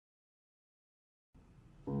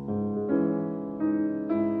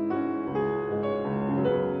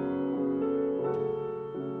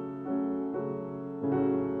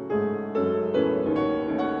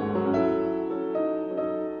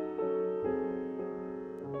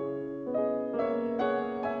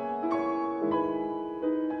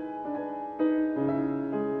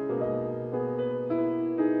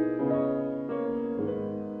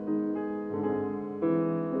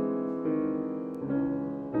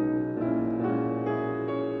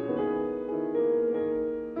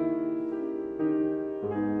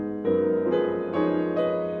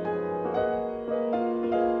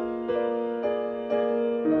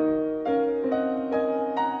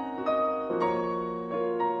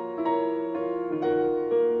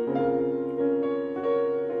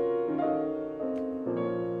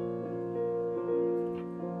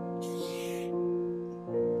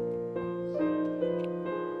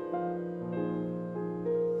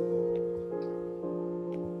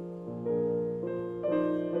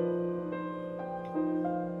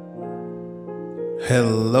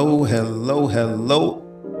Hello, hello, hello.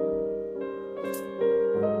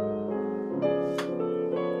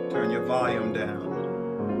 Turn your volume down.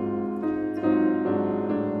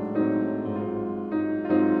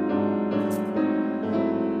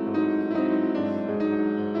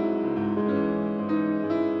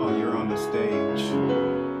 Oh, you're on the stage.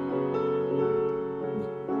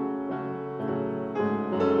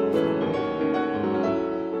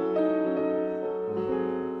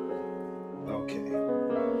 Okay.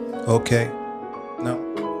 Okay. No,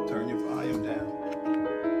 turn your volume down.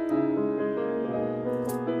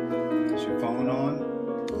 Is your phone on?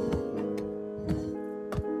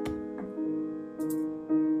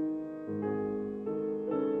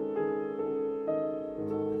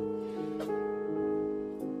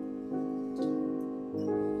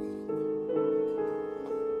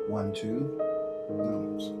 One, two.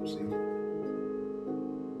 No, see.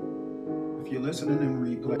 If you're listening in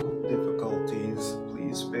replay difficulties,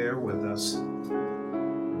 please bear with us.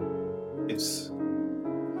 It's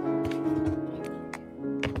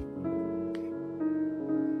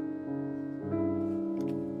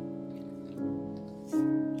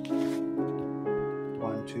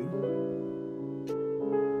one, two.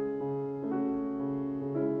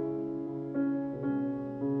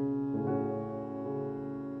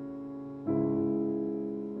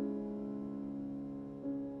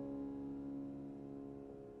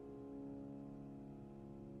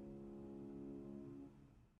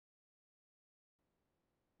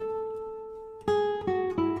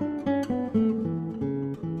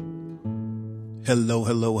 Hello,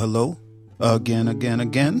 hello, hello. Again.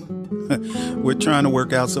 We're trying to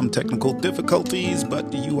work out some technical difficulties,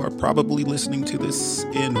 but you are probably listening to this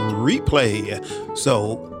in replay,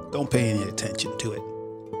 so don't pay any attention to it.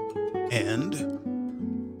 And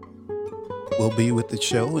we'll be with the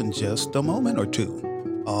show in just a moment or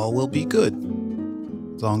two. All will be good,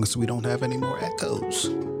 as long as we don't have any more echoes.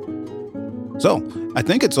 So, I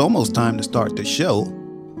think it's almost time to start the show,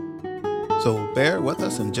 so bear with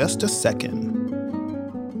us in just a second.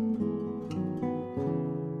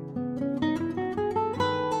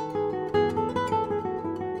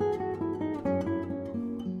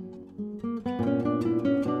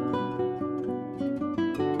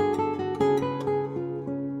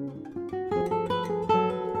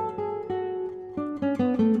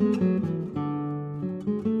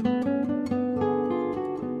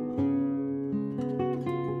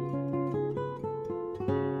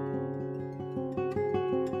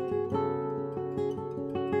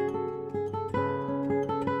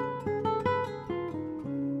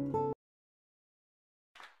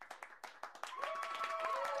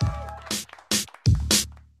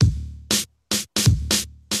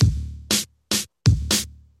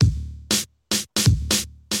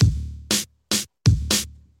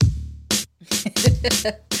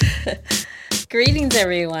 Greetings,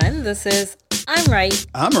 everyone. This is I'm Right.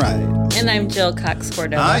 I'm right. And I'm Jill Cox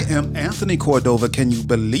Cordova. I am Anthony Cordova. Can you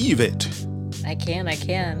believe it? I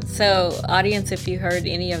can. So, audience, if you heard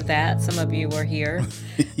any of that, some of you were here.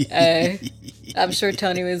 I'm sure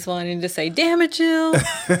Tony was wanting to say, damn it, Jill.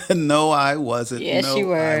 No, I wasn't. Yes, no, you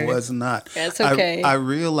were. I was not. That's okay. I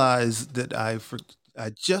realized that I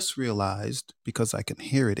just realized, because I can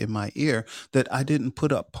hear it in my ear, that I didn't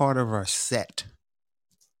put up part of our set.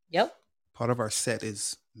 Yep. Part of our set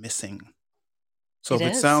is missing. So if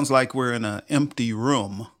it is. sounds like we're in an empty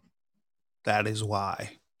room, that is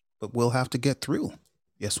why. But we'll have to get through.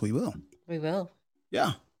 Yes, we will. We will.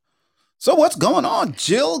 Yeah. So what's going on,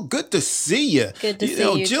 Jill? Good to see you. Good to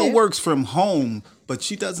see you, Jill too. works from home, but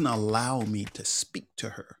she doesn't allow me to speak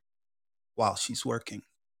to her while she's working.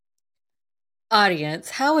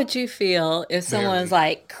 Audience, how would you feel if someone's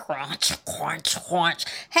like, crunch,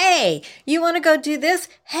 hey, you want to go do this?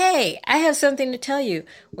 Hey, I have something to tell you.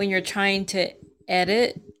 When you're trying to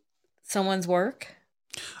edit someone's work?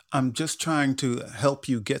 I'm just trying to help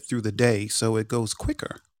you get through the day so it goes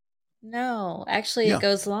quicker. No, actually, It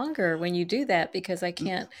goes longer when you do that because I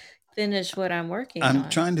can't finish what I'm working on. I'm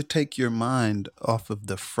trying to take your mind off of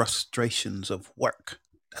the frustrations of work.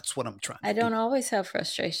 That's what I'm trying to do. I don't always have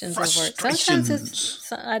frustrations of work. Sometimes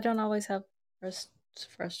I don't always have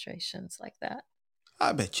frustrations like that.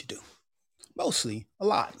 I bet you do. Mostly, a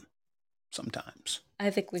lot. Sometimes.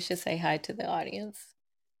 I think we should say hi to the audience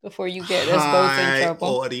before you get us both in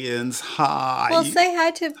trouble. Audience, hi. Well, say hi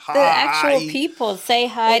to the actual people. Say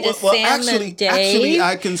hi to Sam and Dave. Actually,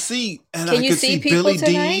 I can see, and can I can see Billy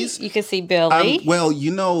D's. You can see Billy. Well,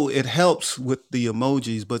 it helps with the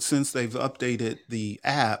emojis, but since they've updated the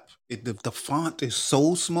app, the font is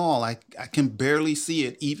so small, I can barely see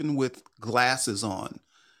it, even with glasses on.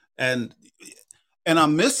 And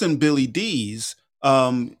I'm missing Billy D's,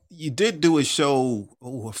 You did do a show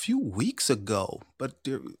a few weeks ago, but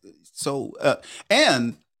so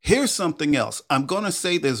and here's something else. I'm going to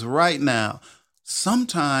say this right now.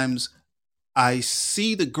 Sometimes I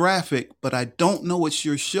see the graphic, but I don't know it's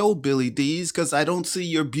your show, Billy D's, because I don't see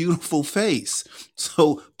your beautiful face.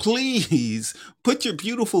 So please put your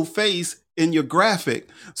beautiful face in your graphic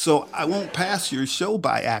so I won't pass your show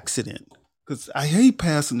by accident. Because I hate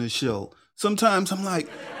passing the show. Sometimes I'm like,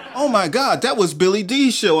 oh my God, that was Billy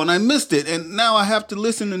D's show and I missed it. And now I have to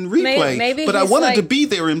listen and replay. Maybe but I he's wanted to like, be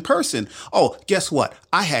there in person. Oh, guess what?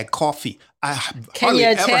 I had coffee. I can hardly you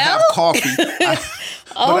ever tell? have coffee.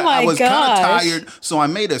 Oh but my I was kind of gosh. tired, so I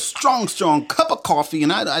made a strong cup of coffee.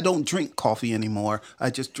 And I don't drink coffee anymore. I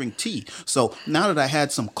just drink tea. So now that I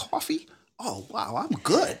had some coffee, oh wow, I'm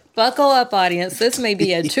good. Buckle up, audience. This may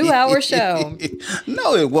be a 2-hour show.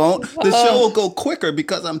 No, it won't. The show Oh, will go quicker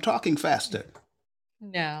because I'm talking faster.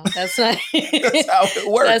 no, that's not. That's how it That's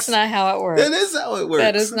works. not how it That works. is how it works.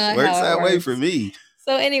 That is not Works how it that way for works. me.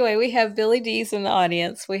 So anyway, we have Billy D's in the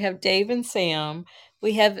audience. We have Dave and Sam.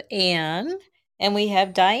 We have Anne, and we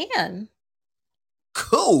have Diane.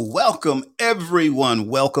 Cool. Welcome, everyone.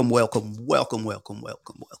 Welcome.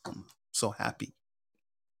 So happy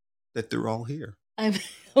that they're all here. I'm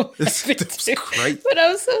That's happy too, great. but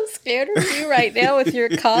I'm so scared of you right now with your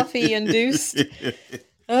coffee induced.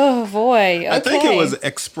 Oh boy. Okay. I think it was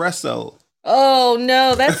espresso. Oh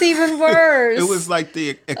no, that's even worse. It was like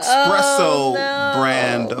the espresso Oh no.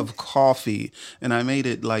 brand of coffee, and I made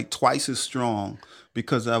it like twice as strong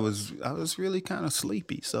because I was really kind of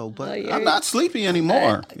sleepy. So, but Oh, I'm you're not sleepy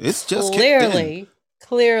anymore. It's just kicked in.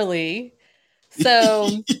 clearly. So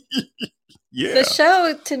Yeah. the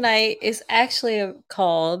show tonight is actually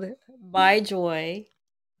called My Joy,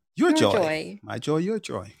 Your Your joy. Joy. My joy, your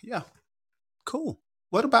joy. Yeah. Cool.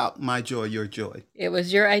 What about my joy, your joy? It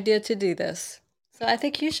was your idea to do this. So I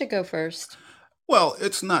think you should go first. Well,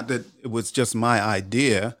 it's not that it was just my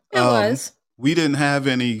idea. It was. We didn't have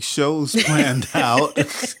any shows planned out.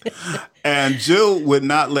 And Jill would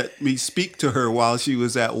not let me speak to her while she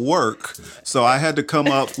was at work. So I had to come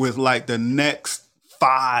up with like the next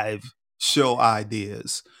 5 show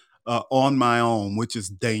ideas on my own, which is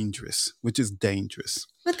dangerous. But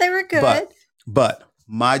they were good. But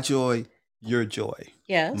my joy, your joy.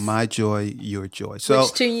 Yes. My joy, your joy. So,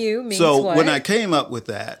 Which to you means so what? when I came up with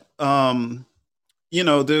that,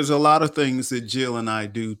 there's a lot of things that Jill and I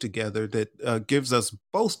do together that gives us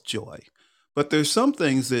both joy. But there's some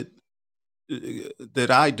things that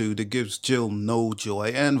I do that gives Jill no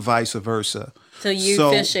joy, and vice versa. So you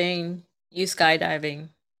fishing, you skydiving,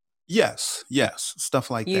 Yes,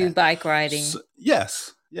 stuff like you that. bike riding.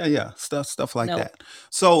 Yes, yeah, stuff like Nope. that.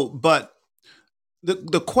 So, but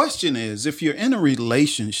the question is, if you're in a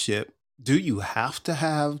relationship, do you have to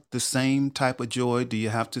have the same type of joy? Do you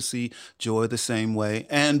have to see joy the same way?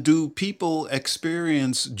 And do people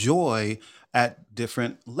experience joy at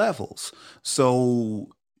different levels? So,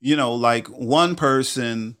 like one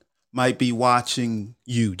person might be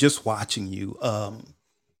just watching you.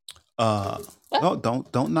 Oh,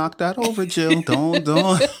 don't knock that over, Jill. Don't.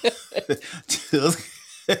 Jill,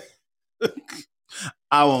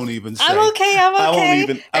 I won't even say. I'm okay. I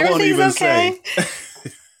won't even okay. say.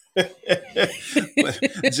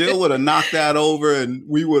 Jill would have knocked that over, and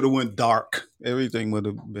we would have went dark. Everything would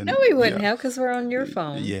have been. No, we wouldn't have, because we're on your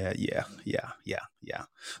phone. Yeah.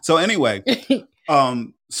 So anyway,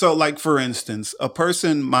 so like for instance, a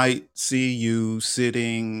person might see you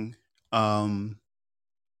sitting,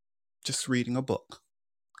 just reading a book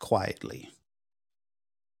quietly.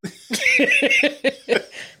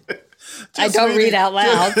 I don't read out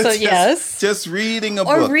loud, so yes. Just reading a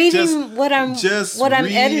or book. Or reading what I'm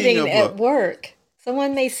editing at work.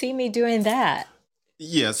 Someone may see me doing that.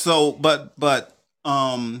 Yeah, so but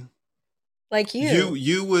like you.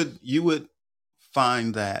 You would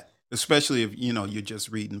find that, especially if you're just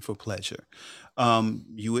reading for pleasure.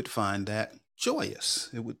 You would find that joyous.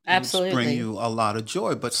 It would bring you a lot of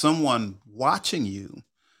joy, but someone watching you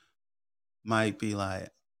might be like,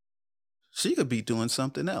 she could be doing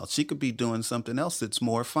something else. She could be doing something else that's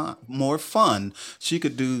more fun. She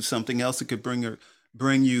could do something else that could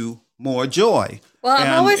bring you more joy. Well,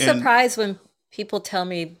 I'm always surprised when people tell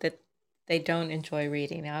me that they don't enjoy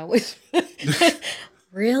reading. I always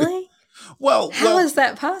really? Well, how is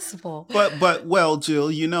that possible? But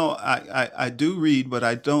Jill, I do read, but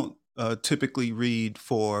I don't typically read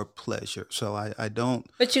for pleasure. So I don't.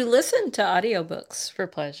 But you listen to audiobooks for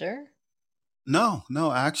pleasure. No,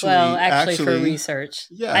 actually for research.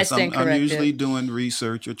 Yes, I stand corrected. I'm usually doing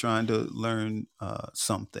research or trying to learn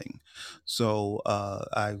something. So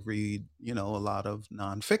I read, a lot of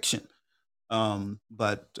nonfiction.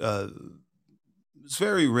 But it's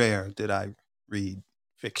very rare that I read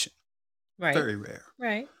fiction. Right. Very rare.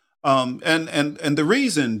 Right. And the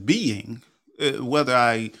reason being, whether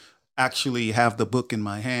I actually have the book in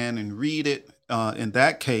my hand and read it, in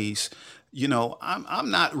that case, I'm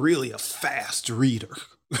not really a fast reader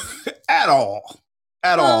at all,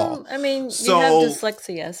 at all. Well, I mean, you have So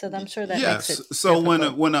dyslexia, so I'm sure that makes yes, it so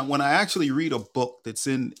difficult. when I actually read a book that's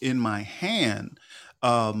in my hand,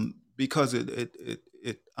 because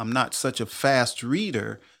I'm not such a fast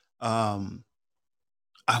reader. Um,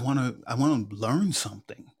 I want to learn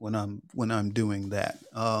something when I'm doing that,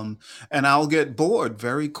 and I'll get bored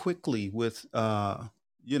very quickly with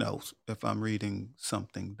if I'm reading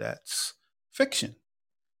something that's fiction.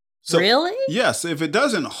 So Really? yes, if it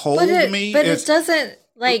doesn't But hold it me, but it doesn't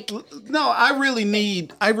like no. I really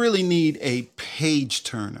need a page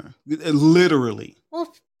turner, literally.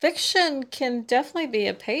 well, fiction can definitely be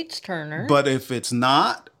a page turner. But if it's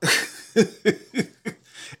not,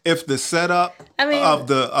 if the setup I mean, of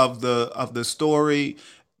the story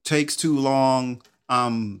takes too long,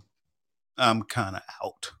 I'm kind of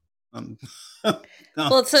out. I'm, I'm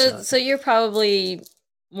well, so done. so you're probably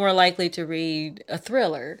more likely to read a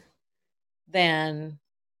thriller than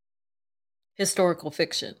historical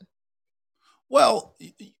fiction. Well,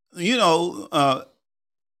 you know,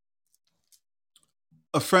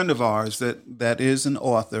 a friend of ours that is an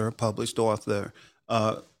author, a published author,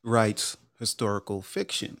 writes historical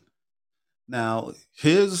fiction. Now,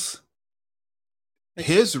 his Which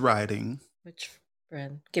his writing. which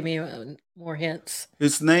friend? Give me more hints.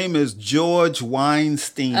 His name is George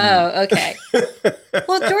Weinstein. Oh, okay.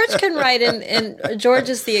 Well, George can write, and George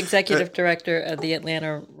is the executive director of the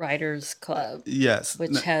Atlanta Writers Club, Yes,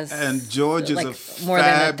 which and has George is a like more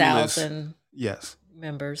than a fabulous. thousand Yes,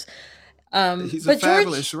 members. he's a But George,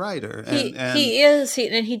 fabulous writer,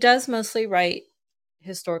 and he does mostly write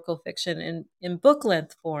historical fiction in book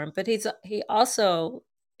length form. But he also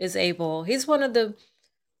is able. He's one of the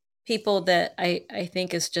people that I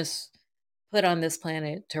think is just put on this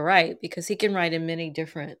planet to write because he can write in many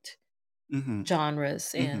different hmm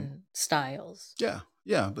genres hmm and styles yeah,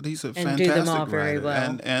 yeah. But he's a and do them all fantastic very writer,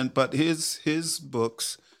 and well. and but his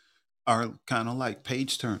books are kind of like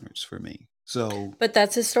page turners for me. So But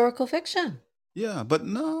that's historical fiction. yeah, but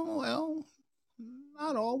no, well,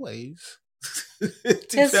 not always. It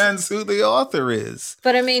His depends who the author is.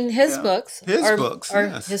 but I mean his Yeah, books his are books, are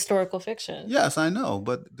yes. historical fiction. Yes, I know,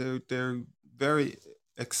 but they're very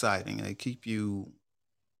exciting. They keep you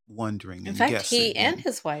wondering In and fact, he guessing, and and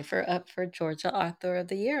his wife are up for Georgia Author of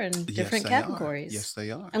the Year in yes, different they are. categories. Yes,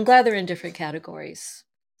 they are. I'm glad they're in different categories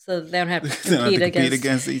so they don't have to They don't have compete to compete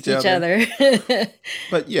against against each each other. other.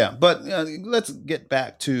 But yeah, but let's get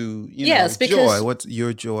back to Yes, joy. What's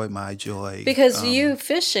your joy? My joy. because you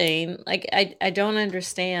fishing, like I don't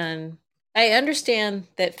understand. I understand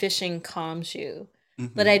that fishing calms you,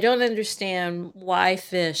 but hmm I don't understand why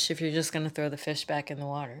fish if you're just going to throw the fish back in the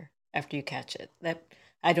water after you catch it. That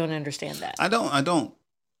I don't understand that. I don't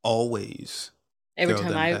always Every throw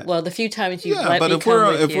time them back. the few times you've Yeah, let but me if come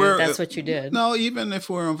we're with if you, we're that's what you did. no, even if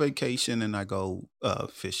we're on vacation and I go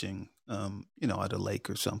fishing, at a lake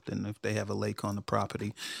or something, if they have a lake on the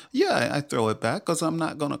property, yeah, I throw it back because I'm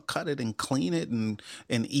not gonna cut it and clean it and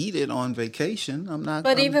eat it on vacation. I'm not.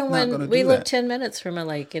 But I'm even not gonna when we do live that. 10 minutes from a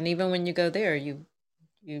lake, and even when you go there, you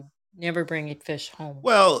never bring a fish home.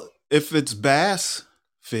 Well, if it's bass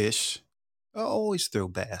fish, I always throw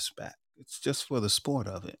bass back. It's just for the sport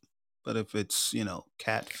of it. But if it's So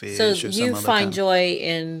catfish or some you other find kind of joy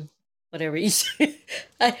in whatever you say.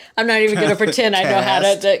 I'm not even going to pretend I know how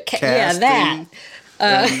cast yeah, that. casting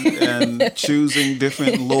Uh, and choosing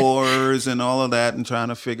different lures and all of that and trying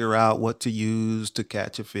to figure out what to use to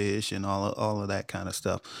catch a fish and all of that kind of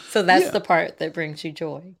stuff. so that's Yeah. the part that brings you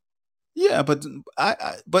joy. Yeah, but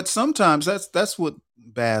but sometimes that's what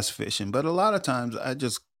bass fishing, but a lot of times I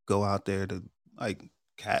just go out there to like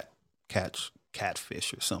catch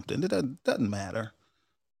catfish or something. It doesn't matter.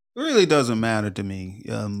 It really doesn't matter to me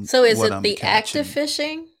So is what it I'm the act of catching.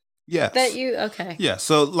 fishing that Yes. you okay? Yeah,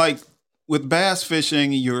 so like with bass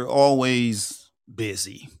fishing, you're always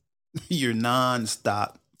busy. You're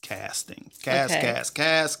nonstop casting. Cast, Okay. cast,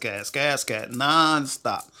 cast, cast, cast, cast,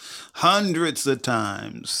 nonstop. Hundreds of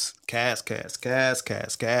times. Cast, cast, cast,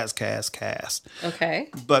 cast, cast, cast, cast. Okay.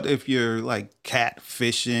 But if you're like cat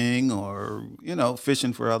fishing or,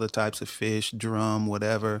 fishing for other types of fish, drum,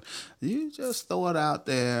 whatever, you just throw it out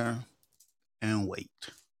there and wait.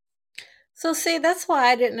 So see, that's why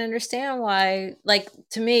I didn't understand why like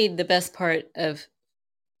to me the best part of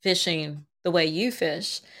fishing the way you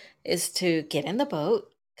fish is to get in the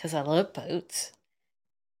boat because I love boats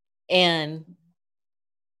and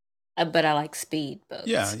but I like speed boats.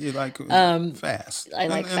 Yeah, you like fast. I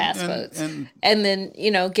like fast boats. And then,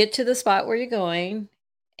 get to the spot where you're going.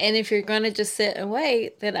 And if you're going to just sit and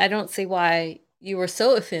wait, then I don't see why you were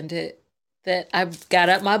so offended that I got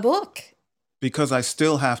up my book. Because I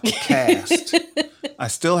still have to cast. I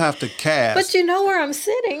still have to cast. But you know where I'm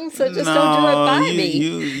sitting, so just don't do it by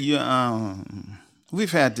me.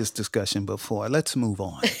 We've had this discussion before. Let's move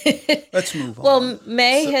on. on. Well,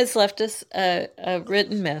 May has left us a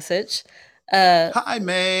written message. Hi,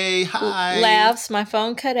 May. Hi. Laughs. My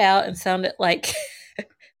phone cut out and sounded like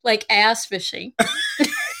ass fishing.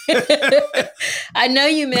 I know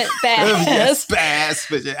you meant bass. Yes, bass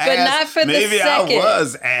fishing. But not for the second. Maybe I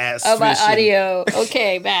was ass fishing. My audio.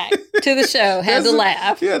 Okay, back to the show. Had to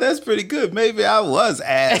laugh. Yeah, that's pretty good. Maybe I was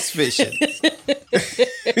ass fishing.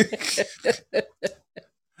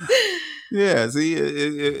 Yeah, see,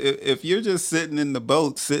 if you're just sitting in the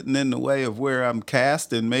boat, sitting in the way of where I'm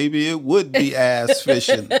casting, maybe it would be ass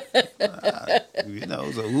fishing. So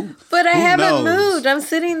But I haven't moved. I'm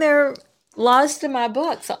sitting there lost in my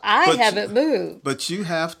book, so I haven't moved. But you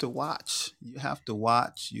have to watch. You have to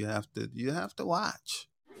watch. You have to watch.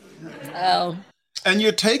 Oh. And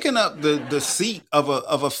you're taking up the seat of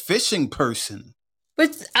a fishing person.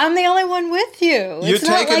 But I'm the only one with you. It's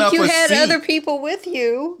not like you had other people with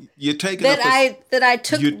you. You're taking that I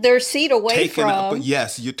took their seat away from.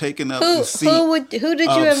 Yes, you're taking up the seat. Who did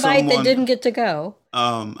you invite that didn't get to go?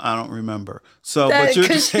 I don't remember. But you're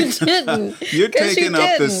taking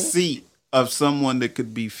up the seat of someone that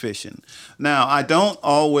could be fishing. Now, I don't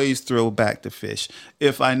always throw back the fish.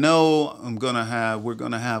 If I know we're gonna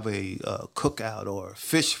have a cookout or a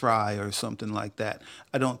fish fry or something like that,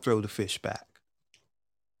 I don't throw the fish back.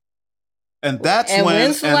 And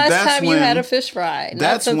when's the last time you had a fish fry?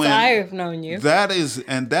 Not since I've known you. That is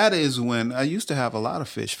when I used to have a lot of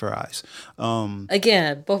fish fries.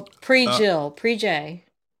 Again, but pre-Jill, pre-Jay.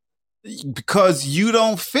 Because you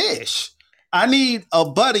don't fish. I need a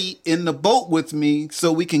buddy in the boat with me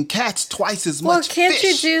so we can catch twice as much fish. Well, can't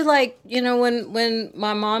you do when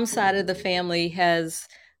my mom's side of the family has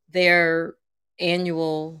their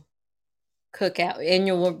annual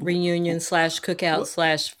reunion /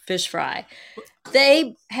 cookout / fish fry.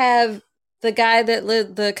 They have the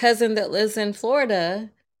cousin that lives in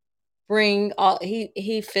Florida bring all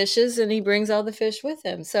he fishes and he brings all the fish with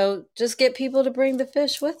him. So just get people to bring the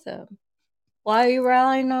fish with them. Why are you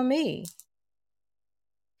relying on me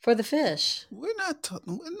for the fish? We're not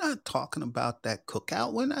talking about that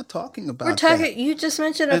cookout. We're not talking about that. You just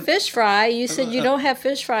mentioned a fish fry. You said you don't have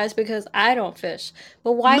fish fries because I don't fish.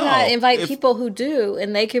 But why not invite people who do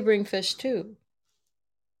and they could bring fish too?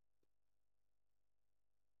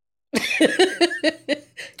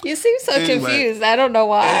 You seem so confused. I don't know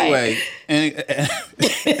why.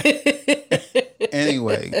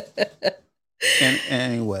 Anyway,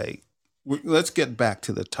 let's get back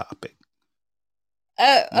to the topic.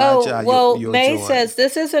 May says,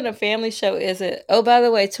 this isn't a family show, is it? Oh, by the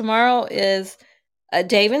way, tomorrow is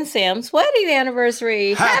Dave and Sam's wedding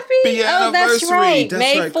anniversary. Happy anniversary. Oh, that's right.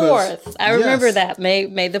 May 4th. I remember that.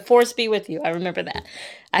 May the force be with you. I remember that.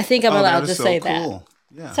 I think I'm allowed to say that.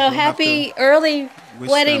 Yeah, so happy early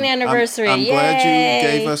wedding anniversary. I'm glad you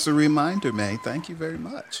gave us a reminder, May. Thank you very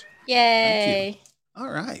much. Yay. Thank you.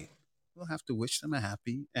 All right. We'll have to wish them a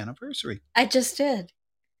happy anniversary. I just did.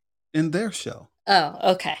 In their show.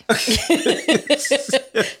 Oh, okay.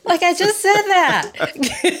 Like I just said that.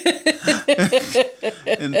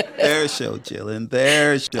 In their show, Jill. In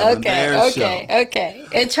their show. Okay.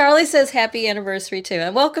 And Charlie says happy anniversary too.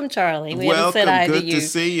 And welcome, Charlie. We haven't said hi to you. Good to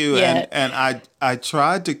see you. And I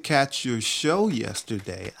tried to catch your show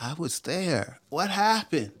yesterday. I was there. What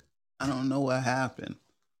happened? I don't know what happened.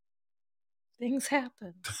 Things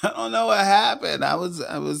happen. I don't know what happened. I was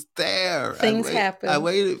there. Things happen. I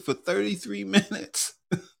waited for 33 minutes.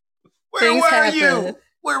 Where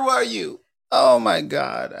were you? Oh my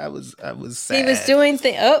God. I was sad. He was doing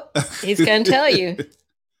things. Oh, he's going to tell you.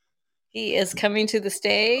 He is coming to the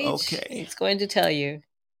stage. Okay. He's going to tell you.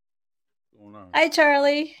 Hi,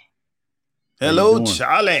 Charlie. Hello,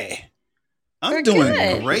 Charlie. I'm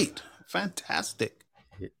doing great. Fantastic.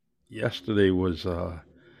 Yesterday was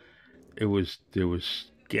there was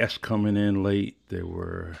guests coming in late. There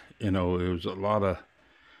were, it was a lot of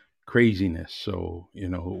craziness. So,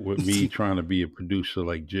 with me trying to be a producer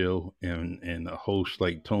like Jill and a host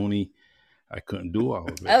like Tony, I couldn't do all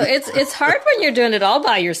of it. Oh, it's hard when you're doing it all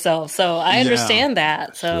by yourself. So I understand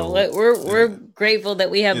that. So we're grateful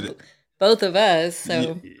that we have both of us.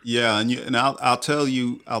 So and I'll tell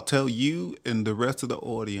you and the rest of the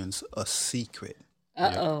audience a secret.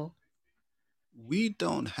 Uh-oh. we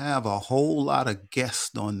don't have a whole lot of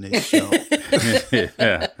guests on this show.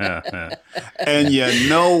 Yeah, And you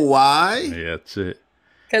know why? that's it.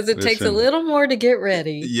 Because it takes a Listen. little more to get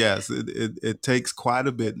ready. Yes, it takes quite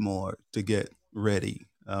a bit more to get ready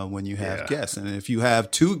when you have Yeah. guests. And if you have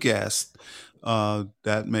two guests,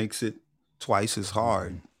 that makes it twice as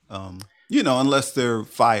hard. Unless they're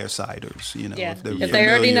firesiders, Yeah. they're If they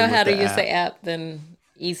already familiar know with how to the use app. the app, then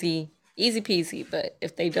easy peasy. But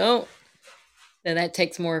if they don't, then that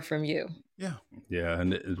takes more from you. Yeah. Yeah,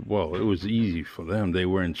 and it was easy for them. They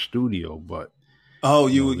were in studio, but Oh,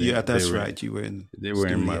 No, yeah, they that's were- right. You were in. they were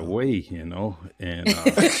in my studio. way, and I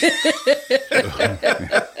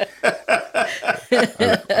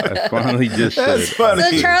finally just That's said, funny.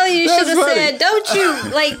 So Charlie, you That's should have funny. said, "Don't you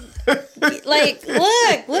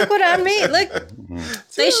look what I mean. Look,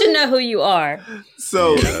 they should know who you are."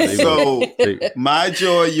 So, Yeah, they so my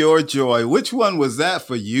joy, your joy. Which one was that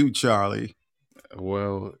for you, Charlie?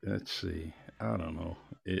 well, let's see. I don't know.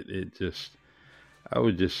 I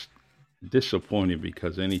was just disappointed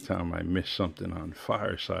because anytime I miss something on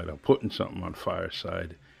Fireside or putting something on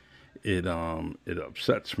Fireside, it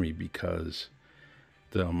upsets me because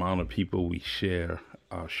the amount of people we share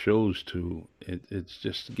our shows to, it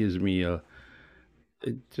just gives me a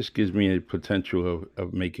potential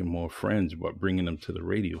of making more friends, but bringing them to the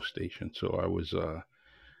radio station. So I was a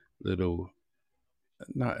little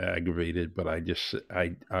not aggravated, but I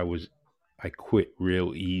quit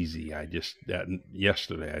real easy.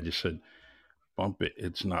 Yesterday I just said, bump it.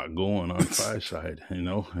 It's not going on Fireside, And,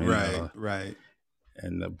 Right.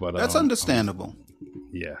 but That's understandable.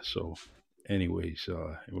 yeah. So, anyways,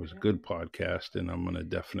 it was a good podcast, and I'm gonna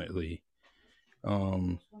definitely,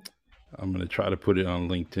 I'm gonna try to put it on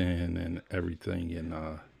LinkedIn and everything, and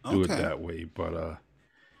do it Okay. that way. But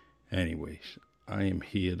anyways, I am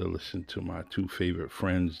here to listen to my two favorite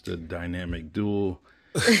friends, the dynamic duo,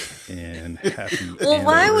 and happy. Well,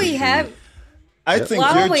 why we anniversary. have I think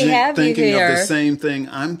While you're we have you thinking of the here- same thing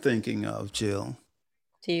I'm thinking of, Jill.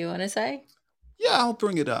 Do you want to say? Yeah, I'll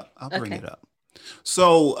bring it up. Bring Okay. it up.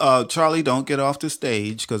 So, Charlie, don't get off the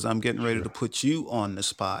stage because I'm getting ready to put you on the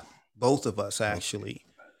spot. Both of us, actually.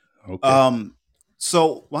 Okay.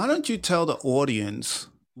 So why don't you tell the audience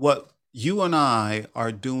what you and I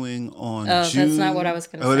are doing on Oh, June? that's not what I was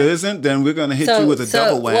gonna Oh, it say. isn't? Then we're going to hit you with a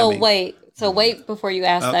double whammy. Well, wait. So wait before you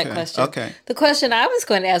ask that Okay, question. okay. The question I was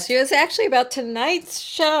going to ask you is actually about tonight's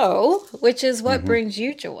show, which is what brings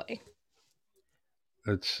you joy.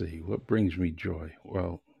 Let's see what brings me joy.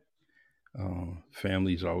 Well,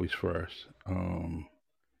 family's always first. And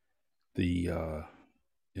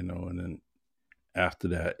then after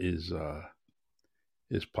that is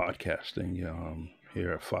podcasting.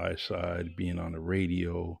 Here at Fireside, being on the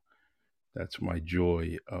radio. That's my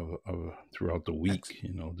joy of throughout the week.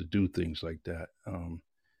 To do things like that.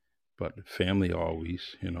 But family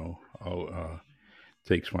always.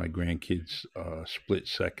 Takes my grandkids a split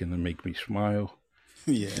second to make me smile.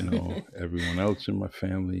 Yeah. Everyone else in my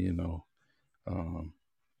family,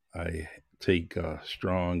 I take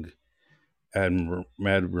strong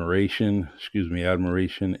admiration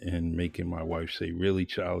in making my wife say "really,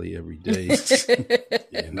 Charlie" every day.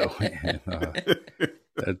 And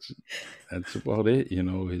that's about it.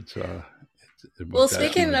 It's Well,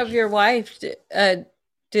 speaking of your wife, do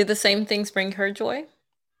the same things bring her joy?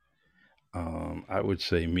 I would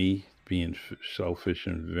say me being selfish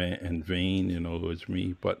and vain, it's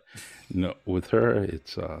me. But with her,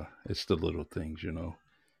 it's the little things,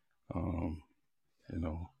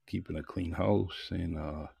 keeping a clean house and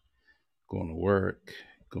going to work,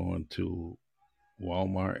 going to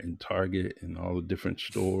Walmart and Target and all the different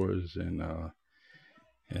stores, and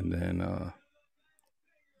then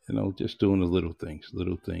just doing the little things.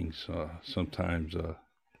 Sometimes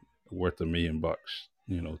worth $1 million, to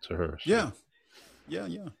her. So, Yeah.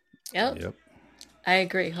 Yep. I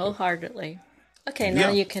agree wholeheartedly. Okay, now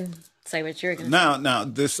Yeah. you can say what you're going to say. Now,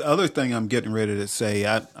 this other thing I'm getting ready to say,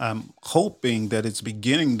 I'm hoping that it's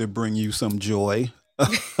beginning to bring you some joy.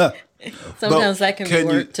 Sometimes that can be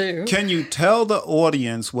work too. Can you tell the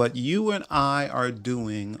audience what you and I are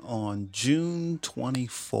doing on June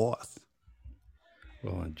 24th?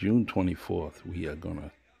 Well, on June 24th, we are going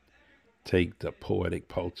to take the poetic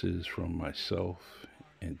pulses from myself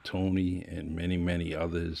and Tony and many, many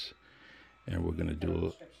others, and we're going to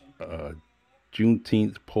do a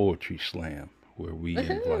Juneteenth Poetry Slam where we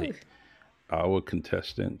invite our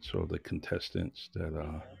contestants or the contestants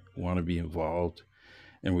that want to be involved,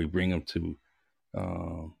 and we bring them to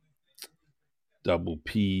Double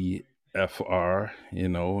P FR,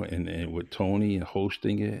 and with Tony and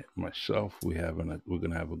hosting it, myself, we're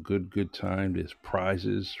gonna have a good time. There's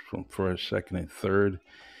prizes from first, second, and third,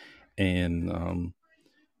 and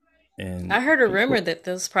I heard a rumor people. that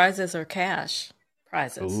those prizes are cash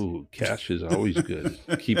prizes. Oh, cash is always good.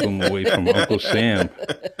 Keep them away from Uncle Sam.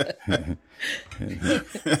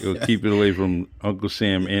 You'll keep it away from Uncle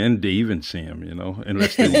Sam and Dave and Sam,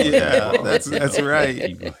 unless they want to be Yeah, involved. that's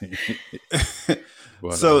right.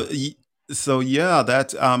 But So yeah,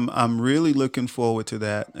 that's I'm really looking forward to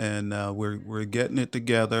that, and we're getting it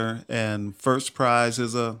together. And first prize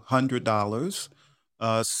is $100.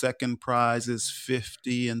 Second prize is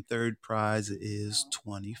 50, and third prize is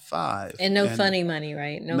 25. And no And funny money,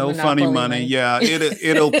 right? No no funny monopoly money. money. Yeah,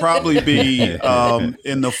 it'll probably be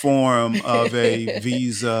in the form of a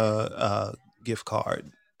Visa gift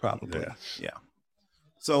card, probably. yes, Yeah.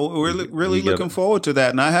 So we're really we got looking forward to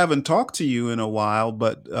that. And I haven't talked to you in a while,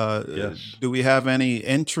 but yes. do we have any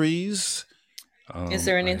entries? Is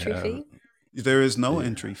there an I entry have fee? There is no yeah.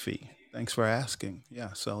 entry fee. Thanks for asking.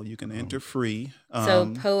 Yeah, so you can enter Um, free.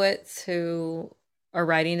 So poets who are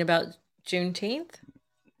writing about Juneteenth?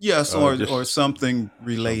 Yes, or just something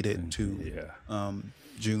related something. to Yeah.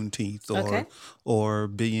 Juneteenth, Okay. or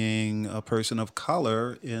being a person of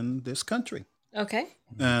color in this country. Okay.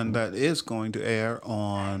 And that is going to air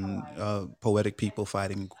on Poetic People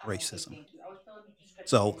Fighting Racism.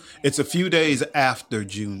 So it's a few days after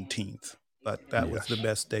Juneteenth, but that was the Yes.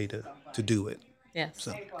 best day to do it. Yes.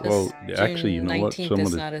 So, 'Cause Well, actually, you June know what? 19th Some of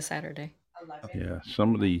is the not a Saturday.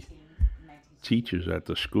 some of the teachers at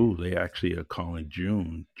the school, they actually are calling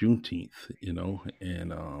Juneteenth,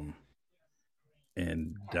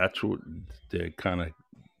 and that's what they're kind of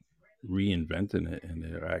reinventing it, and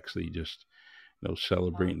they're actually just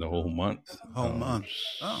celebrating the whole month, whole month.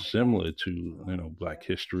 Oh, similar to Black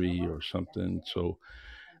History or something. So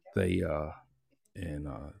they and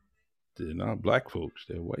they're not black folks;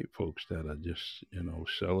 they're white folks that are just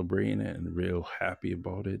celebrating it and real happy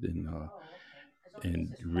about it,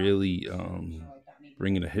 and really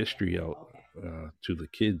bringing the history out to the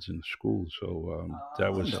kids in school. So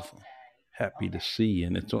that was wonderful. happy to see,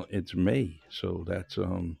 and it's May, so that's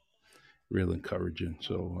real encouraging.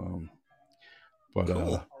 So, but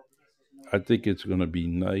Cool. I think it's going to be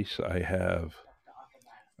nice. I have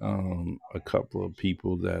a couple of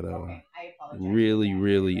people that really,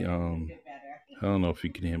 really. I don't know if you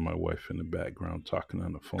can hear my wife in the background talking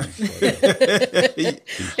on the phone, but she's,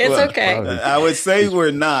 It's Well, she's okay. probably I would say she's we're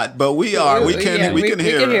not, but we are. We can Yeah, we can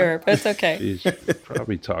hear her. her, but it's okay. she's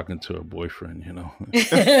probably talking to her boyfriend.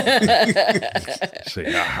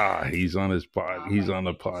 Say, aha, he's on he's on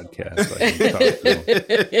the podcast. I can talk to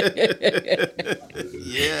him.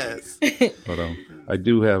 Yes. But I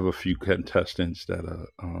do have a few contestants that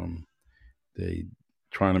they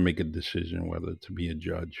trying to make a decision whether to be a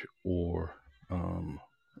judge or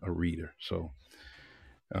a reader. So,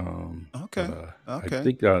 Okay. I Okay.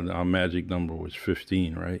 think our magic number was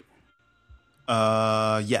 15, right?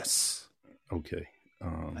 Yes. Okay.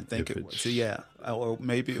 I think if it was. it's Yeah. Or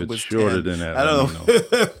maybe if it it's was shorter 10. than that, I let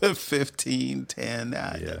don't know. 15, 10. It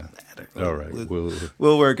Yeah. doesn't matter. All right.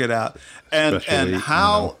 We'll work it out. And Special eight,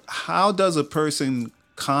 how does a person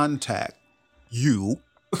contact you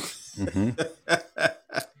Mhm.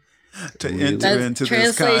 to Really? enter That's into this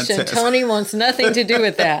translation. contest? Tony wants nothing to do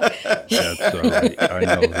with that. That's all right.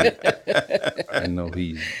 I know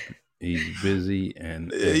he's busy,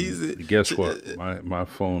 and He's- guess what? My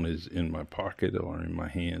phone is in my pocket or in my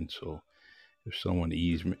hand, so if someone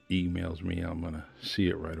emails me, I'm gonna see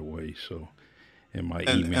it right away. So, and my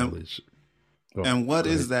email is. Oh, And what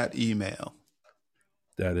go is ahead. that email?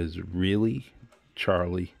 That is really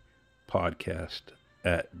Charlie podcast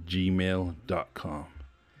at gmail.com.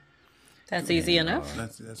 That's easy enough.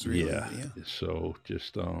 That's really Yeah. yeah. So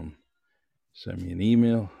just send me an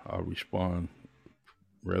email. I'll respond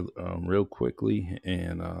real quickly,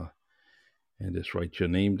 and just write your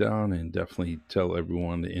name down, and definitely tell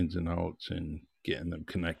everyone the ins and outs and getting them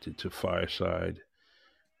connected to Fireside.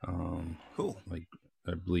 Cool. Like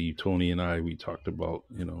I believe Tony and we talked about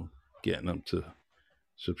getting them to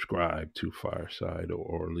subscribe to Fireside,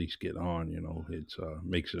 or at least get on. It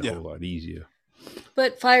makes it a Yeah. whole lot easier.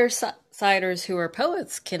 But firesiders who are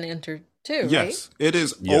poets can enter too, Yes, it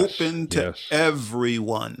is Yes, open to yes.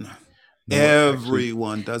 everyone. No,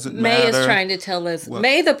 Everyone doesn't right? May matter. is trying to tell us. Well-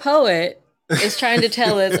 May the poet is trying to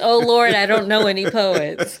tell us, "Oh Lord, I don't know any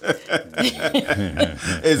poets."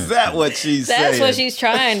 Is that what she's saying? That's what she's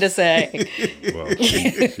trying to say. Well, she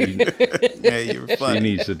Hey, you're She funny.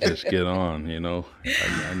 needs to just get on,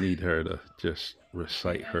 I need her to just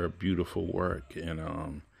recite her beautiful work,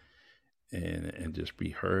 and just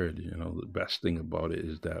be heard. The best thing about it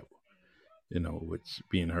is that it's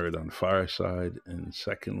being heard on Fireside, and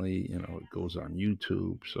secondly, it goes on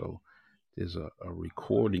YouTube, so there's a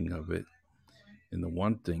recording of it. And the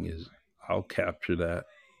one thing is, I'll capture that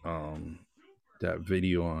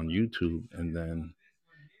video on YouTube, and then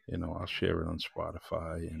I'll share it on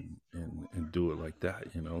Spotify and do it like that.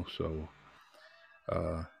 So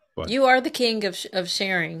but you are the king of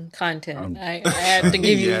sharing content. I have to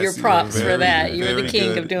give you your props for that. You're the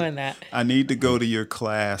king of doing that. I need to go to your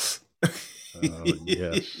class.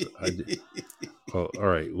 Yes, I did. Oh, all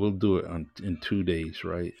right, we'll do it in 2 days,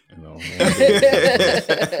 right?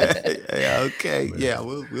 Yeah, okay. Yeah,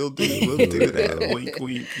 we'll do that. Wink,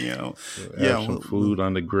 wink. Have some food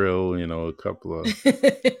on the grill. A couple of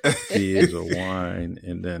beers or wine,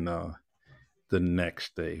 and then the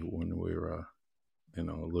next day when we're a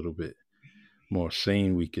little bit more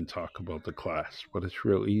sane, we can talk about the class. But it's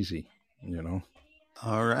real easy.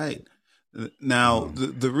 All right. Now,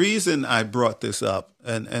 the reason I brought this up,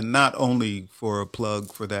 and not only for a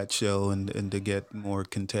plug for that show and to get more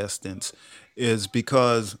contestants, is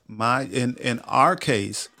because in our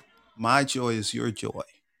case, my joy is your joy.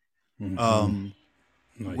 Mm-hmm.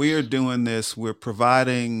 Nice. We're doing this. We're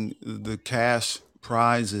providing the cash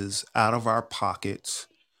prizes out of our pockets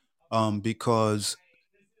because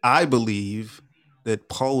I believe that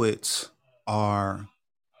poets are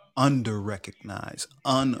under-recognized,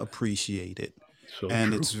 unappreciated. So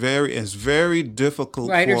and true. it's very difficult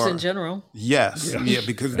writers for in general. Yes, Yes. yeah,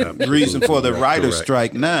 because Absolutely. the reason for the You're writer's correct.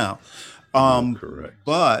 strike now. Correct.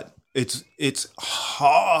 But it's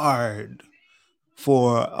hard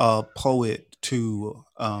for a poet to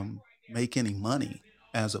make any money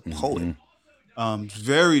as a poet. It's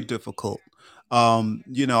very difficult.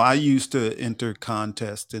 I used to enter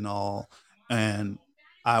contests and all, and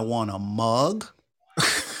I won a mug.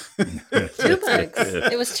 2 mugs.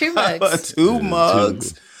 It was 2 mugs. Two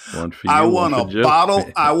mugs. One for you. I one won for a Jill.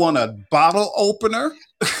 bottle. I won a bottle opener.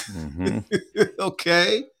 Mhm.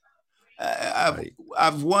 Okay. Right.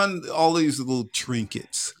 I've won all these little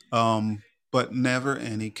trinkets, but never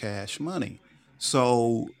any cash money.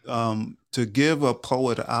 So to give a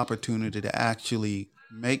poet an opportunity to actually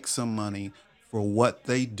make some money for what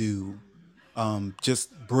they do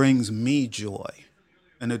just brings me joy.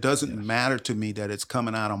 And it doesn't matter to me that it's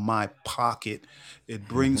coming out of my pocket. It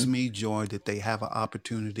brings me joy that they have an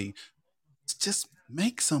opportunity to just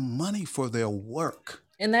make some money for their work.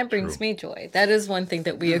 And that brings True. me joy. That is one thing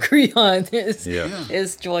that we agree on is Yeah.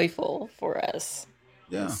 is joyful for us.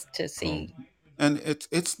 Yeah. is to see. And it's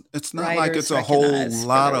not like Writers it's a whole recognized for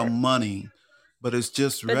lot their of work. money, but it's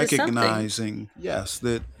just But it's something. recognizing, yes,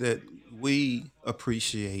 that we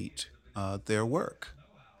appreciate their work.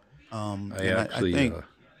 I And actually, I think,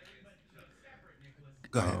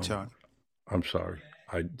 go ahead, Charlie. I'm sorry.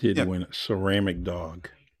 I did Yeah. win a ceramic dog.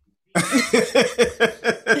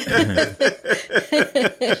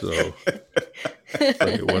 So but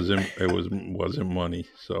it wasn't money.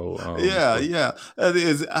 So Yeah. That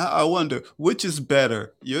is, I wonder which is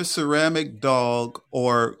better, your ceramic dog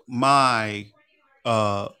or my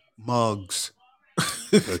mugs.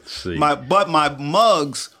 let's see. But my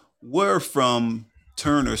mugs were from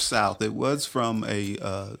Turner South. It was from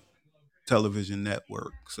a television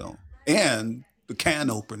network. So, and the can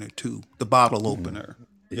opener too, the bottle opener.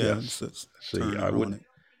 Yeah, Yes. it's See, Turner I on would it.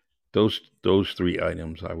 those 3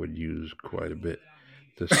 items I would use quite a bit.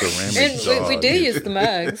 The ceramic And dog. we do is- use the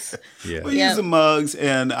mugs. Yeah. We Yeah. use the mugs,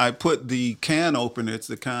 and I put the can opener. It's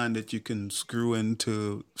the kind that you can screw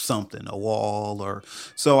into something, a wall, or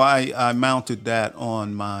so. I mounted that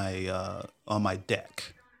on my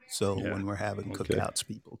deck. So Yeah. when we're having Okay. cookouts,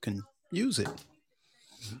 people can use it.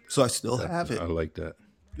 So I still have it. I like that.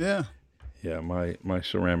 Yeah. Yeah, my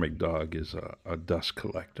ceramic dog is a dust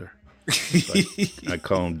collector. I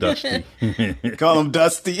call him Dusty. Call him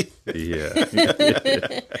Dusty. Yeah.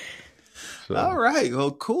 So, All right.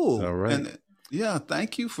 Well, cool. All right. And yeah,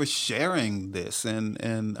 thank you for sharing this, and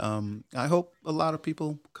I hope a lot of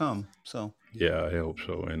people come. So yeah, I hope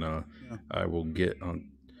so. And I will get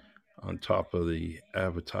on top of the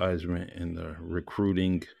advertisement and the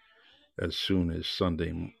recruiting as soon as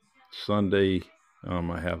Sunday. Sunday,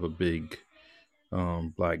 I have a big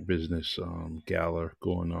Black business gala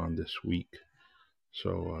going on this week,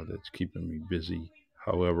 so that's keeping me busy.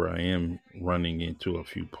 However, I am running into a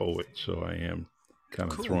few poets, so I am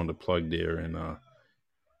kind of Cool. throwing the plug there. And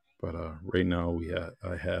but right now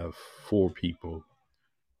I have 4 people.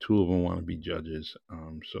 2 of them want to be judges,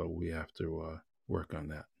 so we have to work on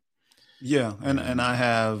that. yeah, and I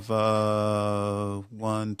have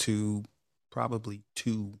 1, 2, probably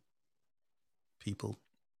 2 people.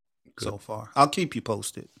 so far. I'll keep you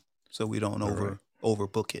posted so we don't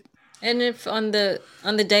overbook it. And if on the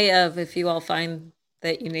day of, if you all find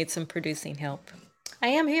that you need some producing help, I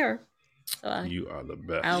am here. So You are the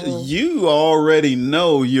best. You already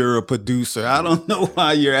know you're a producer. I don't know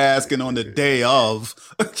why you're asking on the day of.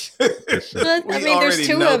 But, I mean, there's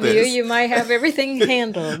two of you. You might have everything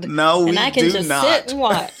handled. No, and I can just sit and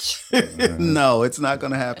watch. No, it's not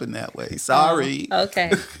going to happen that way. Sorry. Oh,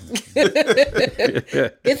 okay.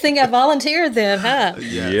 Good thing I volunteered then, huh?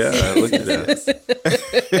 Yes. Yeah, look at that.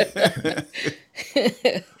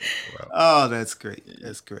 Oh, that's great.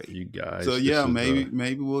 That's great. You guys. So yeah,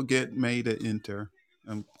 maybe we'll get May to enter.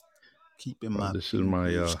 I'm keeping my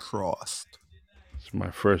fingers crossed. It's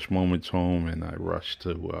my first moments home, and I rush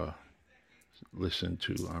to listen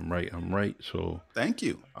to I'm Right. So thank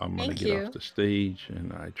you. I'm gonna get off the stage,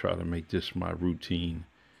 and I try to make this my routine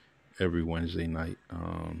every Wednesday night.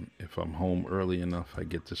 If I'm home early enough, I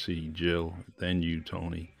get to see Jill, then you,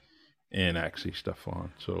 Tony, and actually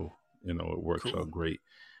Stefan. So it works out great.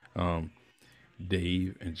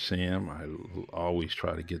 Dave and Sam, I always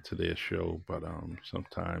try to get to their show, but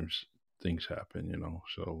sometimes things happen,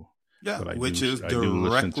 so yeah, which is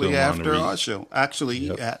directly after our show, actually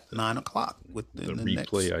at 9:00 with the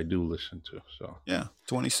replay next. I do listen to. So yeah,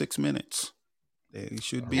 26 minutes. They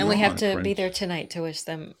should be. And we have to be there tonight to wish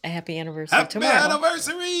them a happy anniversary tomorrow. Happy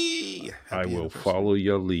anniversary! I will follow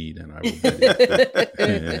your lead, and I will be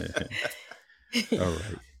there. All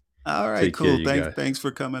right. All right, cool. Thanks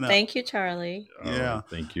for coming up. Thank you, Charlie. Yeah,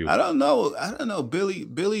 thank you. I don't know.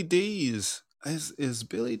 Billy Dees is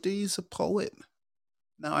Billy Dees a poet?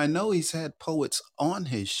 Now I know he's had poets on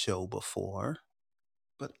his show before,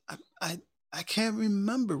 but I can't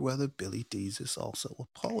remember whether Billy Dees is also a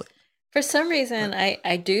poet. For some reason,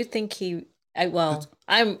 I do think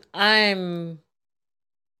I'm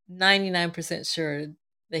 99% sure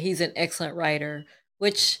that he's an excellent writer.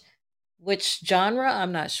 Which genre,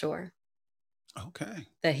 I'm not sure. Okay.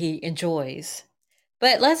 That he enjoys.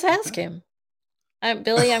 But let's ask him.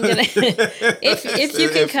 Billy, I'm gonna if you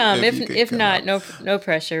can come. If not, no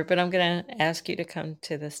pressure. But I'm gonna ask you to come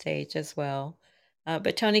to the stage as well.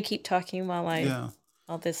 But Tony, keep talking while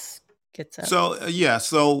all this gets up. So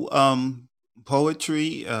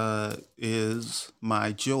poetry is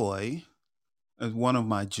my joy, one of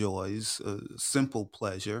my joys, simple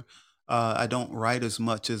pleasure. I don't write as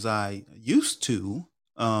much as I used to,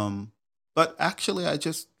 but actually I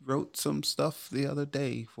just wrote some stuff the other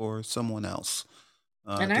day for someone else.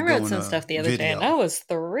 And I wrote some stuff the other day, and I was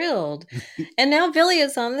thrilled. And now Billy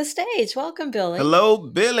is on the stage. Welcome, Billy. Hello,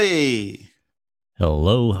 Billy.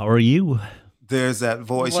 Hello, how are you? There's that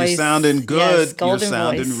voice. You're sounding good. Yes, golden You're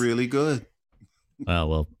sounding voice. really good.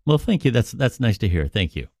 Well, thank you. That's nice to hear.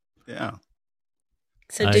 Thank you. Yeah.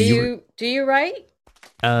 So do you write?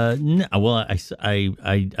 No, well,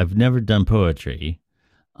 I've never done poetry.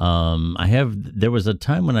 There was a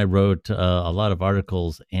time when I wrote a lot of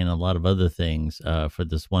articles and a lot of other things for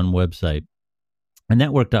this one website, and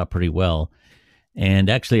that worked out pretty well. And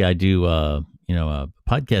actually, I do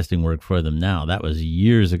podcasting work for them now. That was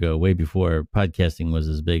years ago, way before podcasting was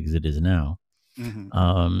as big as it is now. Mm-hmm.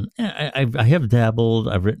 I have dabbled.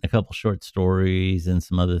 I've written a couple short stories and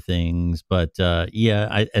some other things, but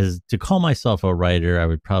as to call myself a writer, I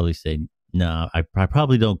would probably say no. I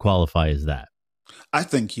probably don't qualify as that. I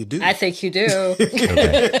think you do. I think you do.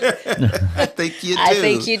 Okay. I think you do. I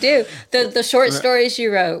think you do. The short stories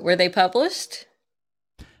you wrote, were they published?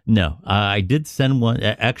 No, I did send one.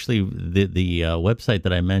 Actually, the website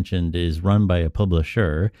that I mentioned is run by a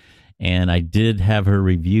publisher, and I did have her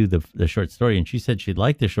review the short story, and she said she'd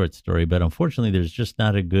like the short story, but unfortunately, there's just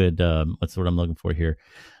not a good what's the word I'm looking for here,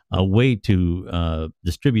 a way to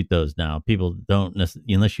distribute those now. People don't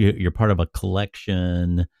necessarily, unless you're part of a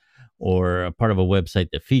collection or a part of a website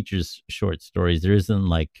that features short stories. There isn't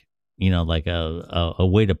like a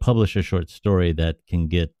way to publish a short story that can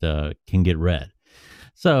get read.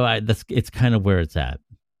 So it's kind of where it's at.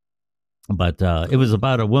 But it was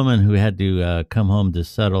about a woman who had to come home to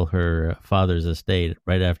settle her father's estate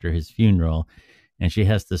right after his funeral, and she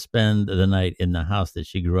has to spend the night in the house that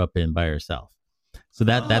she grew up in by herself. So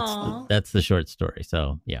that's the short story.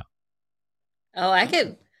 So yeah. Oh,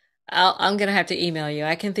 I'm gonna have to email you.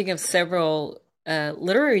 I can think of several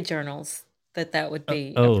literary journals that would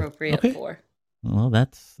be appropriate for. Well,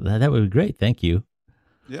 that would be great. Thank you.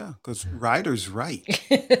 Yeah, because writers write.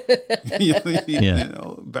 Yeah.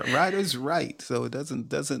 But writers write, so it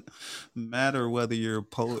doesn't matter whether you're a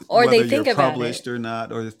poet or whether they think you're about published it. or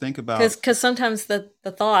not, or think about because sometimes the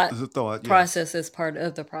thought the thought process is part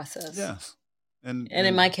of the process. Yes, And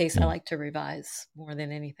in my case, I like to revise more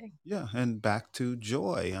than anything. Yeah, and back to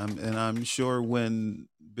joy. I'm sure when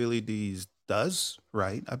Billy D's does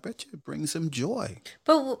right, I bet you it brings him joy.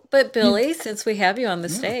 But Billy, since we have you on the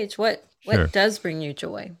stage, what does bring you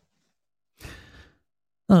joy?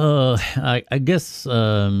 I guess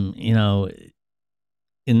you know,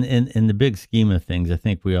 in the big scheme of things, I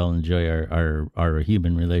think we all enjoy our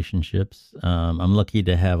human relationships. I'm lucky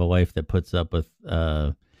to have a wife that puts up with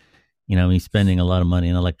you know, me spending a lot of money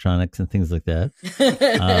in electronics and things like that.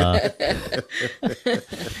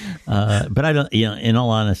 But I don't, you know, in all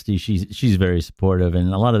honesty, she's very supportive,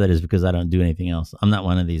 and a lot of that is because I don't do anything else. I'm not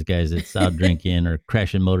one of these guys that's out drinking or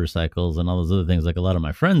crashing motorcycles and all those other things like a lot of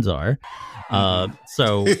my friends are. You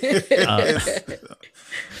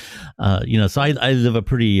know, so I live a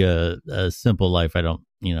pretty simple life. I don't,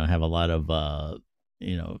 you know, have a lot of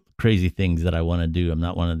you know, crazy things that I want to do. I'm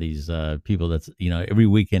not one of these people that's, you know, every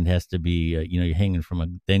weekend has to be, you know, you're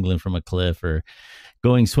dangling from a cliff or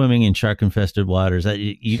going swimming in shark infested waters.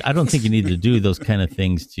 I don't think you need to do those kind of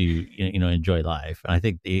things to, you know, enjoy life. I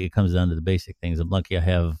think it comes down to the basic things. I'm lucky I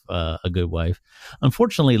have a good wife.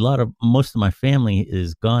 Unfortunately, most of my family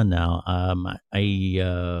is gone now.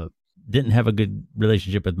 I didn't have a good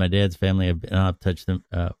relationship with my dad's family. I've been out of touch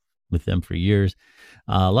with them for years.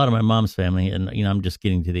 A lot of my mom's family, and you know, I'm just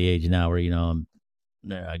getting to the age now where, you know, I'm,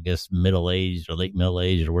 I guess, middle-aged or late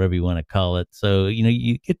middle-aged or whatever you want to call it. So, you know,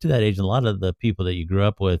 you get to that age, and a lot of the people that you grew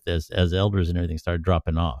up with as elders and everything start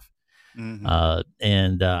dropping off.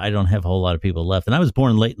 And I don't have a whole lot of people left. And I was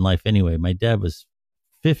born late in life anyway. My dad was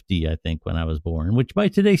 50, I think, when I was born, which by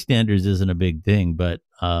today's standards isn't a big thing, but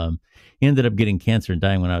he ended up getting cancer and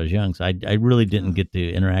dying when I was young. So I really didn't get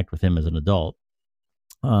to interact with him as an adult.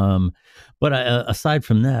 But aside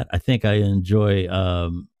from that, I think I enjoy,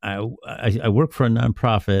 I work for a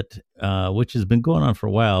nonprofit, which has been going on for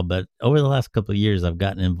a while, but over the last couple of years, I've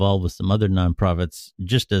gotten involved with some other nonprofits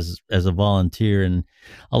just as a volunteer. And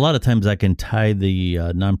a lot of times I can tie the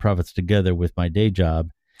nonprofits together with my day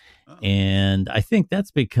job. And I think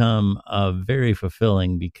that's become very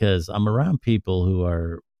fulfilling because I'm around people who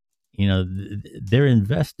are, you know, they're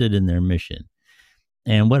invested in their mission.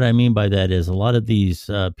 And what I mean by that is a lot of these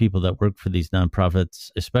people that work for these nonprofits,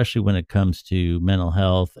 especially when it comes to mental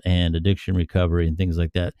health and addiction recovery and things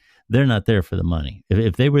like that, they're not there for the money.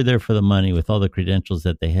 If they were there for the money with all the credentials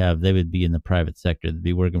that they have, they would be in the private sector. They'd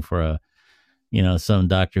be working for some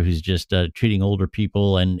doctor who's just treating older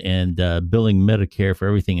people and billing Medicare for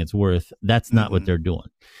everything it's worth. That's not what they're doing.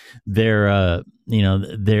 They're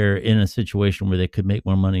they're in a situation where they could make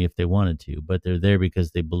more money if they wanted to, but they're there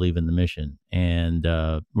because they believe in the mission. And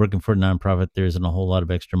working for a nonprofit, there isn't a whole lot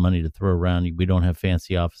of extra money to throw around. We don't have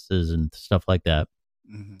fancy offices and stuff like that.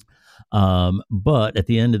 But at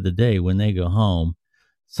the end of the day, when they go home,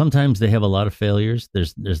 sometimes they have a lot of failures.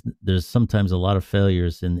 There's sometimes a lot of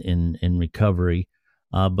failures in recovery,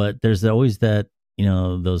 but there's always that, you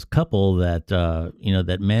know, those couple that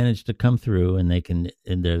that manage to come through, and they can,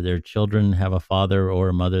 and their children have a father or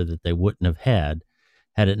a mother that they wouldn't have had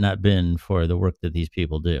it not been for the work that these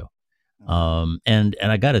people do. And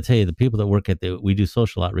I got to tell you, the people that work we do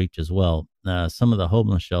social outreach as well. Some of the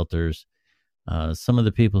homeless shelters. Some of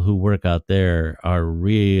the people who work out there are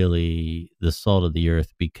really the salt of the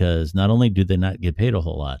earth, because not only do they not get paid a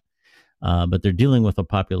whole lot, but they're dealing with a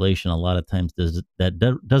population a lot of times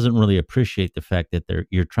that doesn't really appreciate the fact that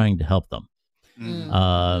you're trying to help them.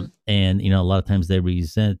 And, you know, a lot of times they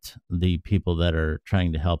resent the people that are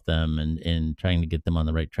trying to help them and trying to get them on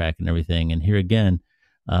the right track and everything. And here again,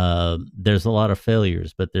 there's a lot of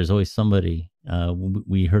failures, but there's always somebody.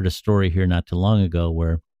 We heard a story here not too long ago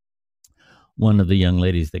where one of the young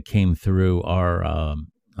ladies that came through our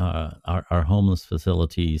homeless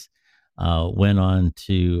facilities went on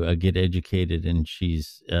to get educated, and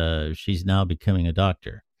she's now becoming a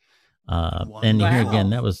doctor. And here again,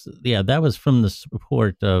 that was from the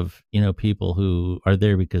support of, you know, people who are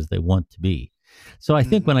there because they want to be. So I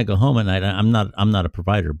think when I go home at night, I'm not a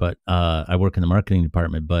provider, but I work in the marketing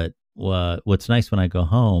department. But what's nice when I go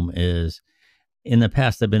home is, in the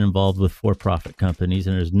past, I've been involved with for-profit companies,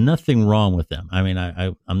 and there's nothing wrong with them. I mean,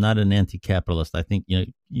 I'm not an anti-capitalist. I think, you know,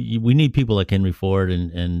 we need people like Henry Ford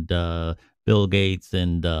and Bill Gates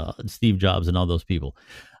and Steve Jobs and all those people,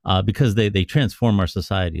 because they transform our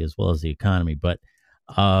society as well as the economy. But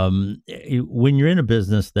when you're in a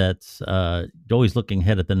business that's always looking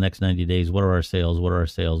ahead at the next 90 days, what are our sales? What are our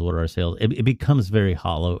sales? What are our sales? It becomes very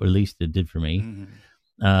hollow, or at least it did for me.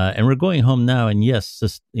 And we're going home now, and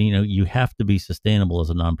yes, you know, you have to be sustainable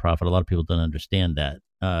as a nonprofit. A lot of people don't understand that.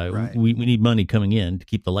 Right. We need money coming in to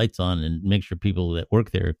keep the lights on and make sure people that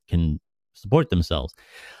work there can support themselves.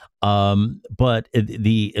 But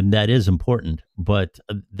and that is important. But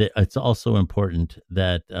it's also important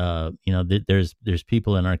that there's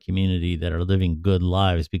people in our community that are living good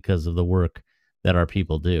lives because of the work that our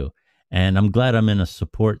people do, and I'm glad I'm in a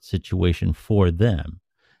support situation for them.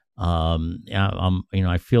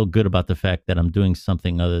 I feel good about the fact that I'm doing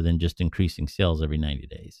something other than just increasing sales every 90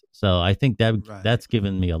 days. So I think that's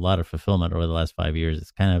given me a lot of fulfillment over the last 5 years.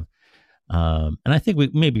 It's kind of, and I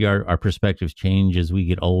think maybe our perspectives change as we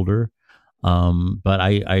get older. But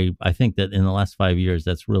I think that in the last 5 years,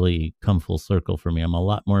 that's really come full circle for me. I'm a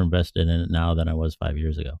lot more invested in it now than I was 5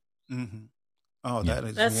 years ago. Mm-hmm. Oh, Yeah.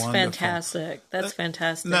 That's wonderful. fantastic. That's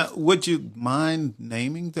fantastic. Now, would you mind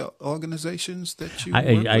naming the organizations that you work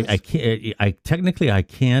I with? can't. I technically I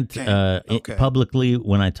can't Okay. publicly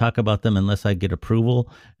when I talk about them unless I get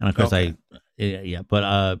approval. And of course, Okay.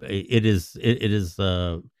 But it is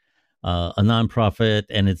a nonprofit,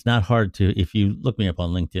 and it's not hard to. If you look me up on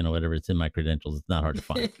LinkedIn or whatever, it's in my credentials. It's not hard to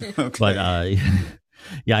find. Okay. But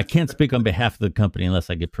yeah, I can't speak on behalf of the company unless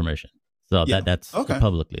I get permission. So Yeah. that's Okay.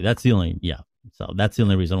 publicly. That's the only So that's the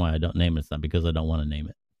only reason why I don't name it. It's not because I don't want to name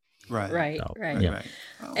it. Right. Right, So, right. yeah. Right.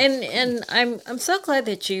 Oh, And I'm so glad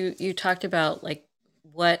that you talked about like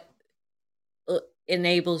what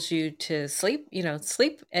enables you to sleep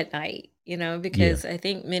at night, because I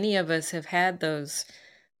think many of us have had those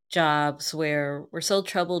jobs where we're so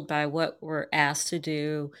troubled by what we're asked to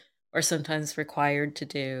do or sometimes required to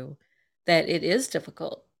do that it is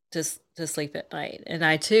difficult to sleep at night. And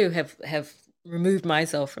I too have removed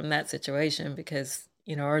myself from that situation because,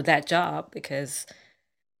 or that job because,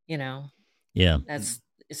 you know, Yeah.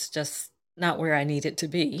 it's just not where I need it to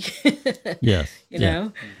be. Yes. You Yeah.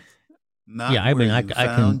 know? not Yeah, I where mean, I you can-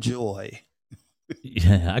 found joy.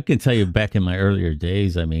 Yeah, I can tell you back in my earlier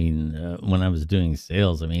days, I mean, when I was doing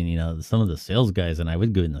sales, I mean, some of the sales guys and I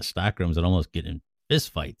would go in the stock rooms and almost get in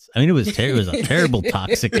fist fights. I mean, it was a terrible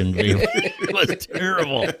toxic environment. It was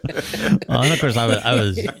terrible. And of course, I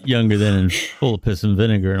was younger then and full of piss and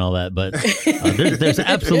vinegar and all that. But there's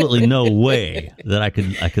absolutely no way that I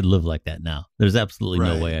could live like that now. There's absolutely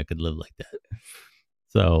Right. no way I could live like that.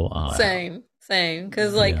 So Same.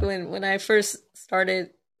 Because like Yeah. when I first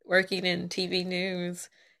started working in TV news,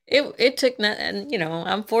 it took nothing.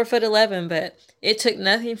 I'm 4'11", but it took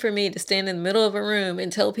nothing for me to stand in the middle of a room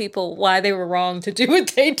and tell people why they were wrong to do what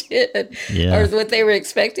they did, Yeah. or what they were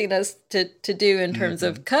expecting us to do in terms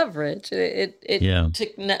of coverage. It Yeah. took.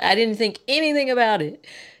 I didn't think anything about it.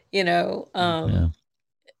 yeah.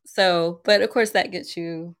 So, but of course that gets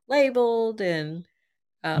you labeled and.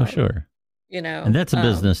 Oh, sure. And that's a um,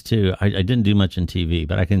 business too. I didn't do much in TV,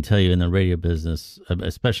 but I can tell you in the radio business,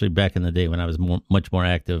 especially back in the day when I was much more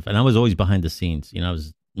active, and I was always behind the scenes. I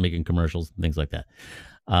was making commercials and things like that.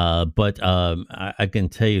 But I can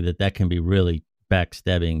tell you that can be really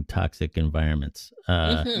backstabbing, toxic environments.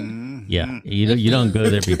 mhm. Yeah, you don't go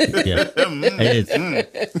there. Yeah,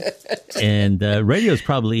 and radio is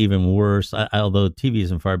probably even worse. Although TV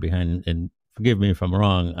isn't far behind. And forgive me if I'm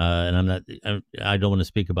wrong, and I'm not. I don't want to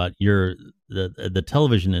speak about the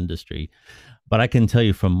television industry, but I can tell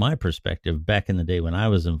you from my perspective, back in the day when I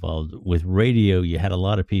was involved with radio, you had a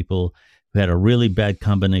lot of people who had a really bad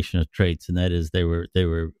combination of traits, and that is they were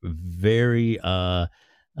very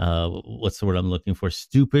what's the word I'm looking for?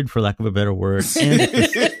 Stupid, for lack of a better word,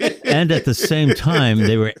 and at the same time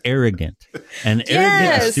they were arrogant, and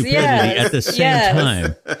arrogant and stupidity at the same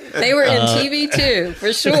time. They were in TV too,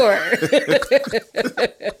 for sure.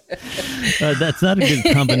 That's not a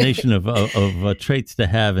good combination of traits to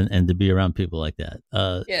have and to be around people like that.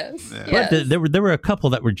 Yes. Yeah. But Yes. there were a couple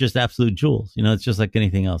that were just absolute jewels. It's just like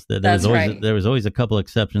anything else. That's right. There was always a couple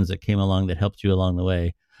exceptions that came along that helped you along the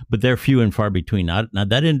way, but they're few and far between. Now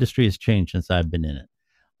that industry has changed since I've been in it,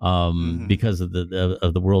 because of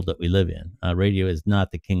the world that we live in. Radio is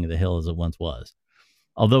not the king of the hill as it once was.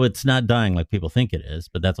 Although it's not dying like people think it is,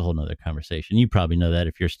 but that's a whole nother conversation. You probably know that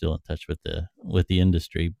if you're still in touch with the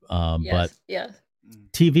industry. But yes.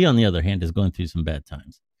 TV, on the other hand, is going through some bad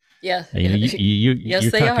times. Yeah. Yes, Yes,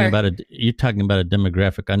 you're they talking are. you're talking about a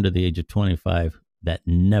demographic under the age of 25 that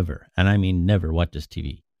never, and I mean never, watches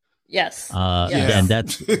TV. Yes. Yes.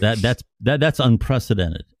 And that's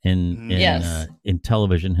unprecedented in Yes. in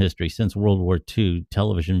television history. Since World War II,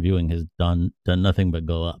 television viewing has done nothing but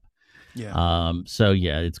go up. Yeah. So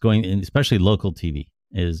yeah, it's going, and especially local TV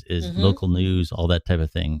is Mhm. local news, all that type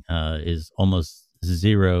of thing, is almost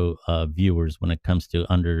zero viewers when it comes to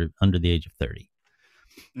under the age of 30.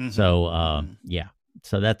 Mhm. So yeah,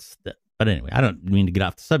 so that's But anyway, I don't mean to get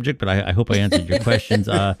off the subject, but I hope I answered your questions.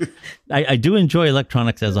 I do enjoy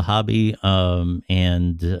electronics as a hobby,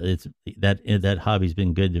 and it's that hobby's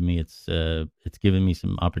been good to me. It's given me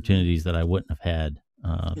some opportunities that I wouldn't have had,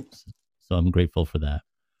 so I'm grateful for that.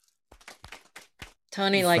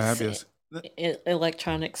 Tony likes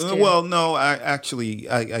electronics too. Well, no, I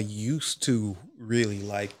used to really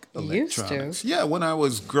like electronics. Yeah, when I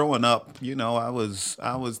was growing up, I was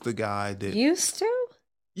the guy that used to.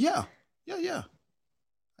 Yeah.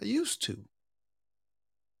 I used to.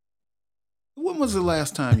 When was the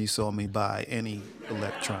last time you saw me buy any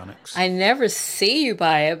electronics? I never see you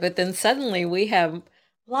buy it, but then suddenly we have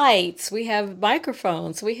lights, we have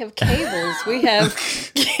microphones, we have cables, we have.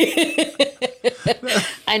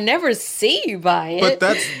 I never see you buy it.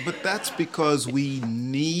 But that's because we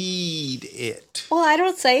need it. Well, I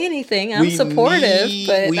don't say anything. I'm supportive,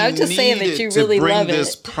 but I'm just saying that you really love it. To bring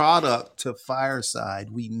this product to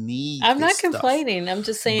Fireside, we need. I'm not complaining. I'm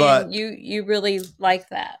just saying you really like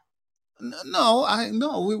that.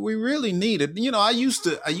 No, we really need it. I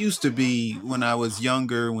used to be, when I was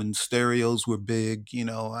younger, when stereos were big.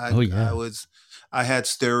 I had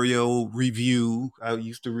Stereo Review. I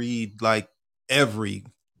used to read like every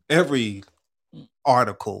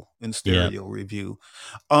article in Stereo Review,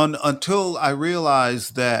 until I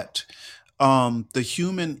realized that the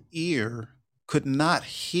human ear could not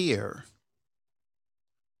hear,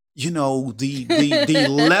 the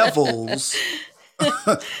levels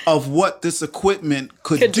of what this equipment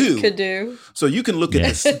could do. So you can look at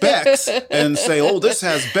the specs and say, oh, this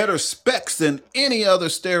has better specs than any other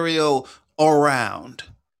stereo around.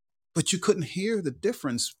 But you couldn't hear the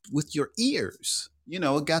difference with your ears.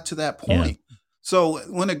 It got to that point. Yeah. So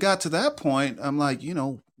when it got to that point, I'm like,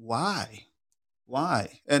 why?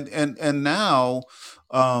 And now,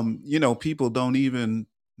 people don't even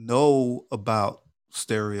know about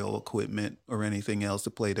stereo equipment or anything else to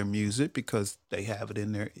play their music because they have it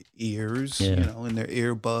in their ears, in their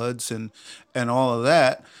earbuds and all of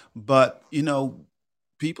that. But,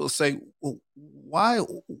 people say, well,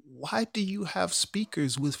 why do you have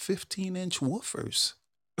speakers with 15-inch woofers?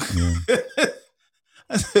 Yeah.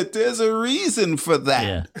 I said, there's a reason for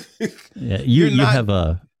that. Yeah. You and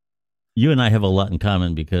I have a lot in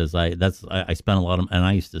common because I spent a lot of, and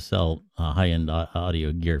I used to sell high-end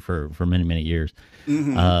audio gear for many, many years.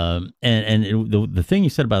 Mm-hmm. And the thing you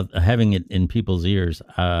said about having it in people's ears,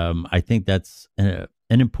 I think that's an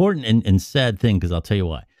important and sad thing, because I'll tell you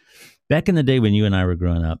why. Back in the day when you and I were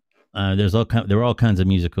growing up, there were all kinds of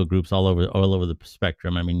musical groups all over the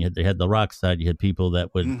spectrum. I mean, they had the rock side. You had people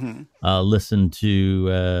that would listen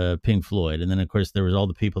to Pink Floyd, and then of course there was all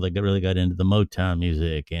the people that really got into the Motown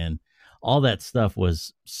music, and all that stuff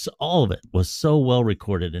all of it was so well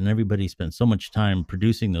recorded, and everybody spent so much time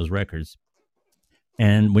producing those records.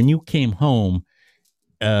 And when you came home,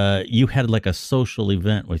 you had like a social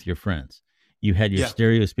event with your friends. You had your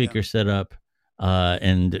stereo speaker set up,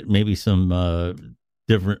 and maybe some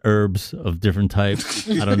different herbs of different types.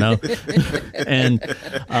 I don't know. And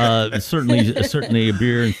certainly a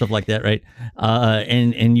beer and stuff like that, right?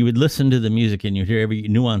 And you would listen to the music and you'd hear every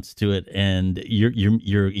nuance to it, and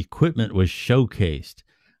your equipment was showcased.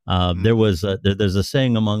 There's a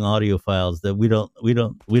saying among audiophiles that we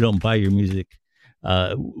don't buy your music.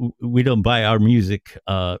 We don't buy our music.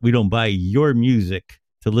 We don't buy your music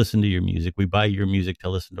to listen to your music. We buy your music to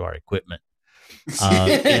listen to our equipment. That's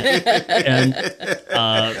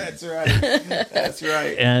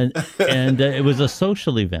right. And it was a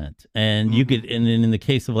social event, and you could, and in the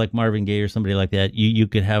case of like Marvin Gaye or somebody like that, you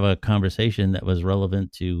could have a conversation that was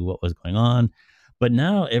relevant to what was going on. But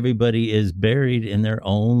now everybody is buried in their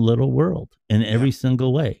own little world in every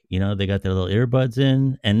single way. They got their little earbuds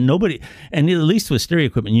in, and at least with stereo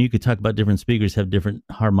equipment, you could talk about different speakers have different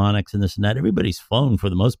harmonics and this and that. Everybody's phone, for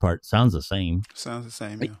the most part, sounds the same.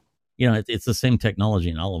 Yeah. It's the same technology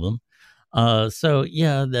in all of them. So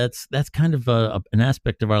yeah, that's kind of an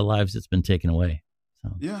aspect of our lives that's been taken away. So.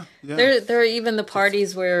 Yeah. There are even the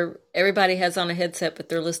parties where everybody has on a headset, but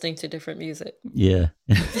they're listening to different music. Yeah.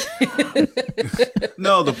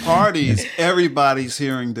 No, the parties, everybody's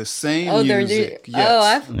hearing the same music.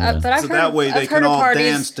 Yes. But that way they can all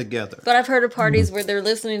dance together. But I've heard of parties where they're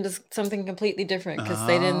listening to something completely different because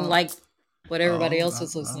they didn't like what everybody else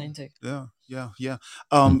was listening to. Yeah.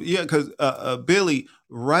 Because Billy,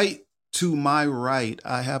 right to my right,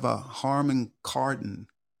 I have a Harman Kardon.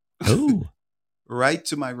 Oh. Right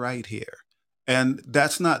to my right here. And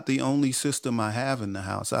that's not the only system I have in the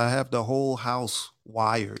house. I have the whole house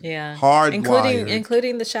wired. Yeah. Hardwired.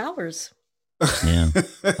 Including the showers. Yeah.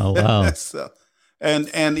 Oh, wow.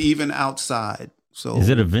 And even outside. So is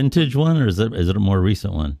it a vintage one or is it a more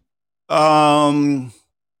recent one? I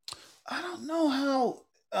don't know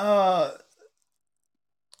how.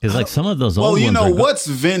 Because like some of those old Well, ones. you know are what's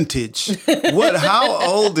vintage? How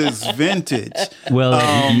old is vintage?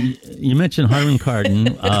 Well, you mentioned Harman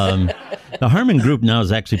Kardon. The Harman Group now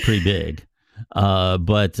is actually pretty big.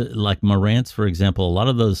 But like Marantz, for example, a lot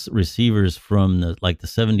of those receivers from the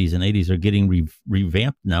 70s and 80s are getting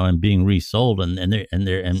revamped now and being resold, and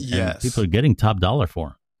people are getting top dollar for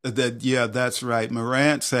them. That's right.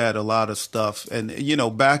 Marantz had a lot of stuff, and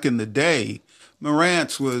back in the day,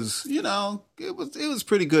 Marantz was, it was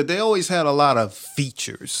pretty good. They always had a lot of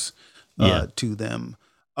features to them.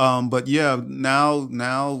 But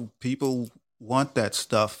now people want that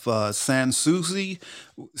stuff. Sanssouci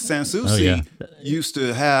used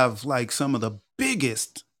to have like some of the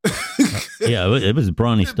biggest. It was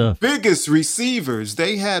brawny stuff. Biggest receivers.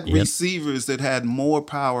 They had receivers that had more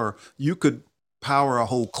power. You could power a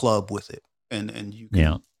whole club with it, and you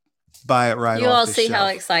could buy it right off the shelf. You all see how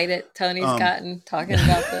excited Tony's gotten talking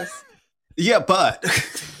about this. Yeah, but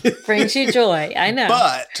brings you joy. I know.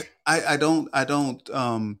 But I don't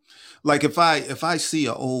like if I see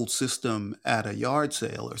an old system at a yard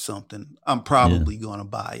sale or something, I'm probably going to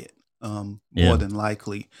buy it. More than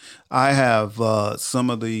likely. I have some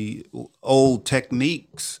of the old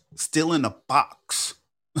Techniques still in a box.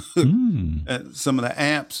 Some of the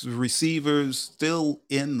amps, receivers still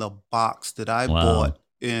in the box that I bought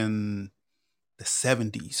in the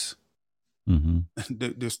 70s.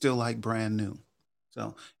 They're still like brand new.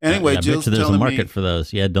 So anyway, Jill's there's telling a market for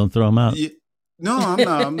those. Yeah, don't throw them out. No,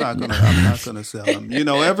 I'm not gonna sell them.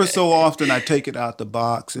 Every so often I take it out the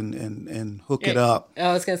box and hook it up.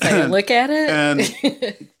 I was gonna say, look at it.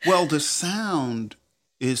 And well, the sound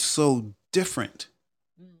is so different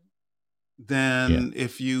than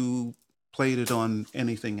if you played it on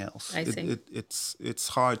anything else. I see. It's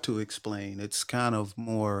hard to explain. It's kind of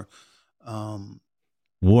more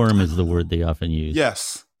warm is the word they often use.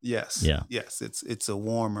 Yes. It's a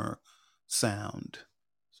warmer sound.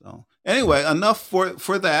 So anyway, enough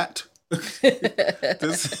for that.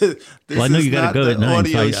 this I know you got to go at 9.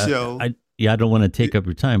 Audio show. I don't want to take up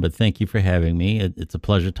your time, but thank you for having me. It's a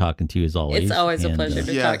pleasure talking to you as always. It's always a pleasure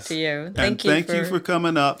to talk to you. Thank you for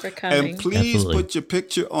coming up. And please put your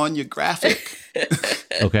picture on your graphic.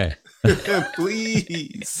 Okay.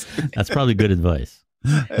 Please. That's probably good advice.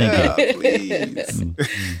 Thank you. Please.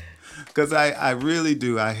 Because I really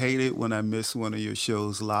do. I hate it when I miss one of your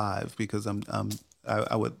shows live because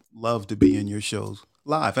I would love to be in your shows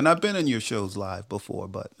live. And I've been in your shows live before,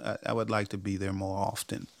 but I would like to be there more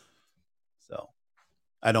often. So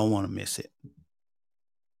I don't want to miss it.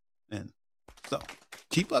 And so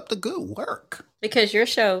keep up the good work. Because your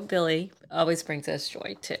show, Billy, always brings us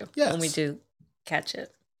joy too. Yes. When we do catch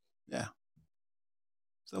it. Yeah.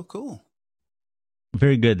 So cool.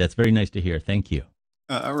 Very good. That's very nice to hear. Thank you.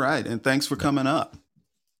 All right. And thanks for coming up.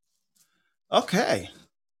 Okay.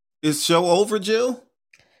 Is show over, Jill?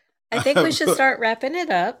 I think we should start wrapping it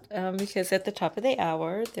up because at the top of the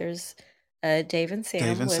hour, there's Dave and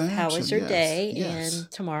Sam with How Was Your Day? Yes.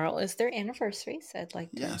 And tomorrow is their anniversary. So I'd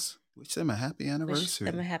like to wish them a happy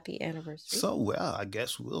anniversary. So, well, I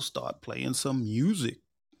guess we'll start playing some music.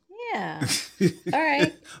 Yeah. All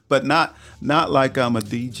right. But not like I'm a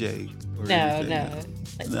DJ. No.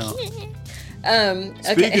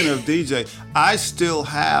 Speaking of DJ, I still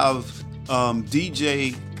have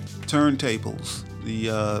DJ turntables,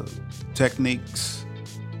 the Techniques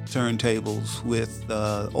turntables with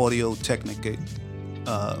Audio Technica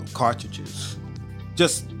cartridges.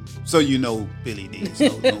 Just so you know, Billy D's,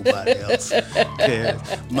 nobody else cares.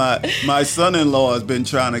 My son-in-law has been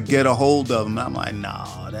trying to get a hold of them. I'm like,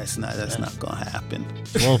 no, that's not gonna happen.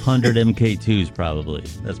 1200 MK2s probably.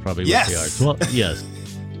 That's probably what they are. Yes.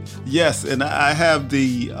 Yes, and I have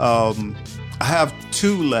I have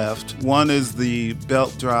 2 left. One is the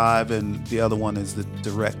belt drive, and the other one is the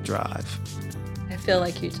direct drive. I feel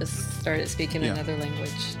like you just started speaking another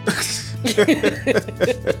language.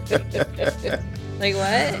 Like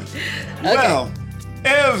what? Okay. Well,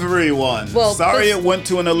 everyone. Sorry it went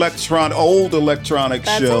to an old electronic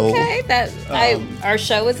show. That's okay. Our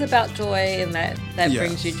show is about joy, and that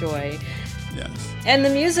brings you joy. Yes. And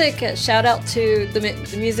the music, shout out to the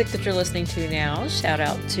music that you're listening to now. Shout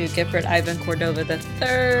out to Gifford Ivan Cordova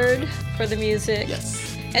III for the music.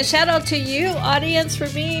 Yes. And shout out to you, audience, for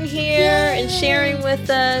being here and sharing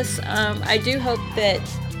with us. I do hope that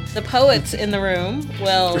the poets in the room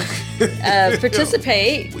will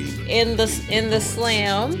participate in the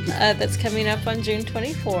slam that's coming up on June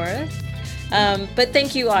 24th. But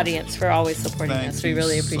thank you, audience, for always supporting us. We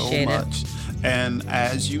really appreciate it. And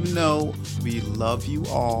as you know, we love you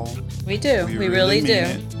all. We do. We really mean do.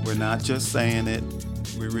 It. We're not just saying it.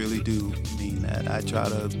 We really do mean that. I try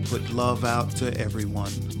to put love out to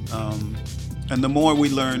everyone. And the more we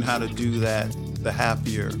learn how to do that, the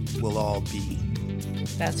happier we'll all be.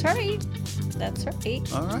 That's right. That's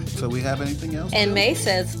right. All right. So we have anything else? And May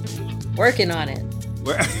says, working on it.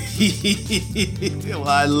 Well,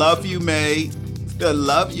 I love you, May. I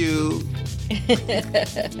love you.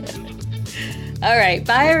 All right.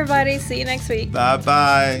 Bye, everybody. See you next week.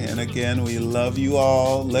 Bye-bye. And again, we love you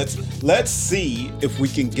all. Let's see if we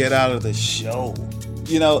can get out of the show.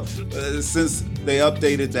 You know, since they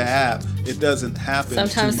updated the app, it doesn't happen.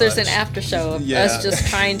 Sometimes there's an after show of us just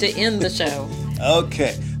trying to end the show.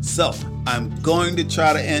 Okay. So I'm going to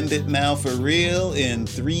try to end it now for real in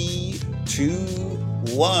 3, 2,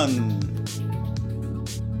 1.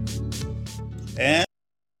 And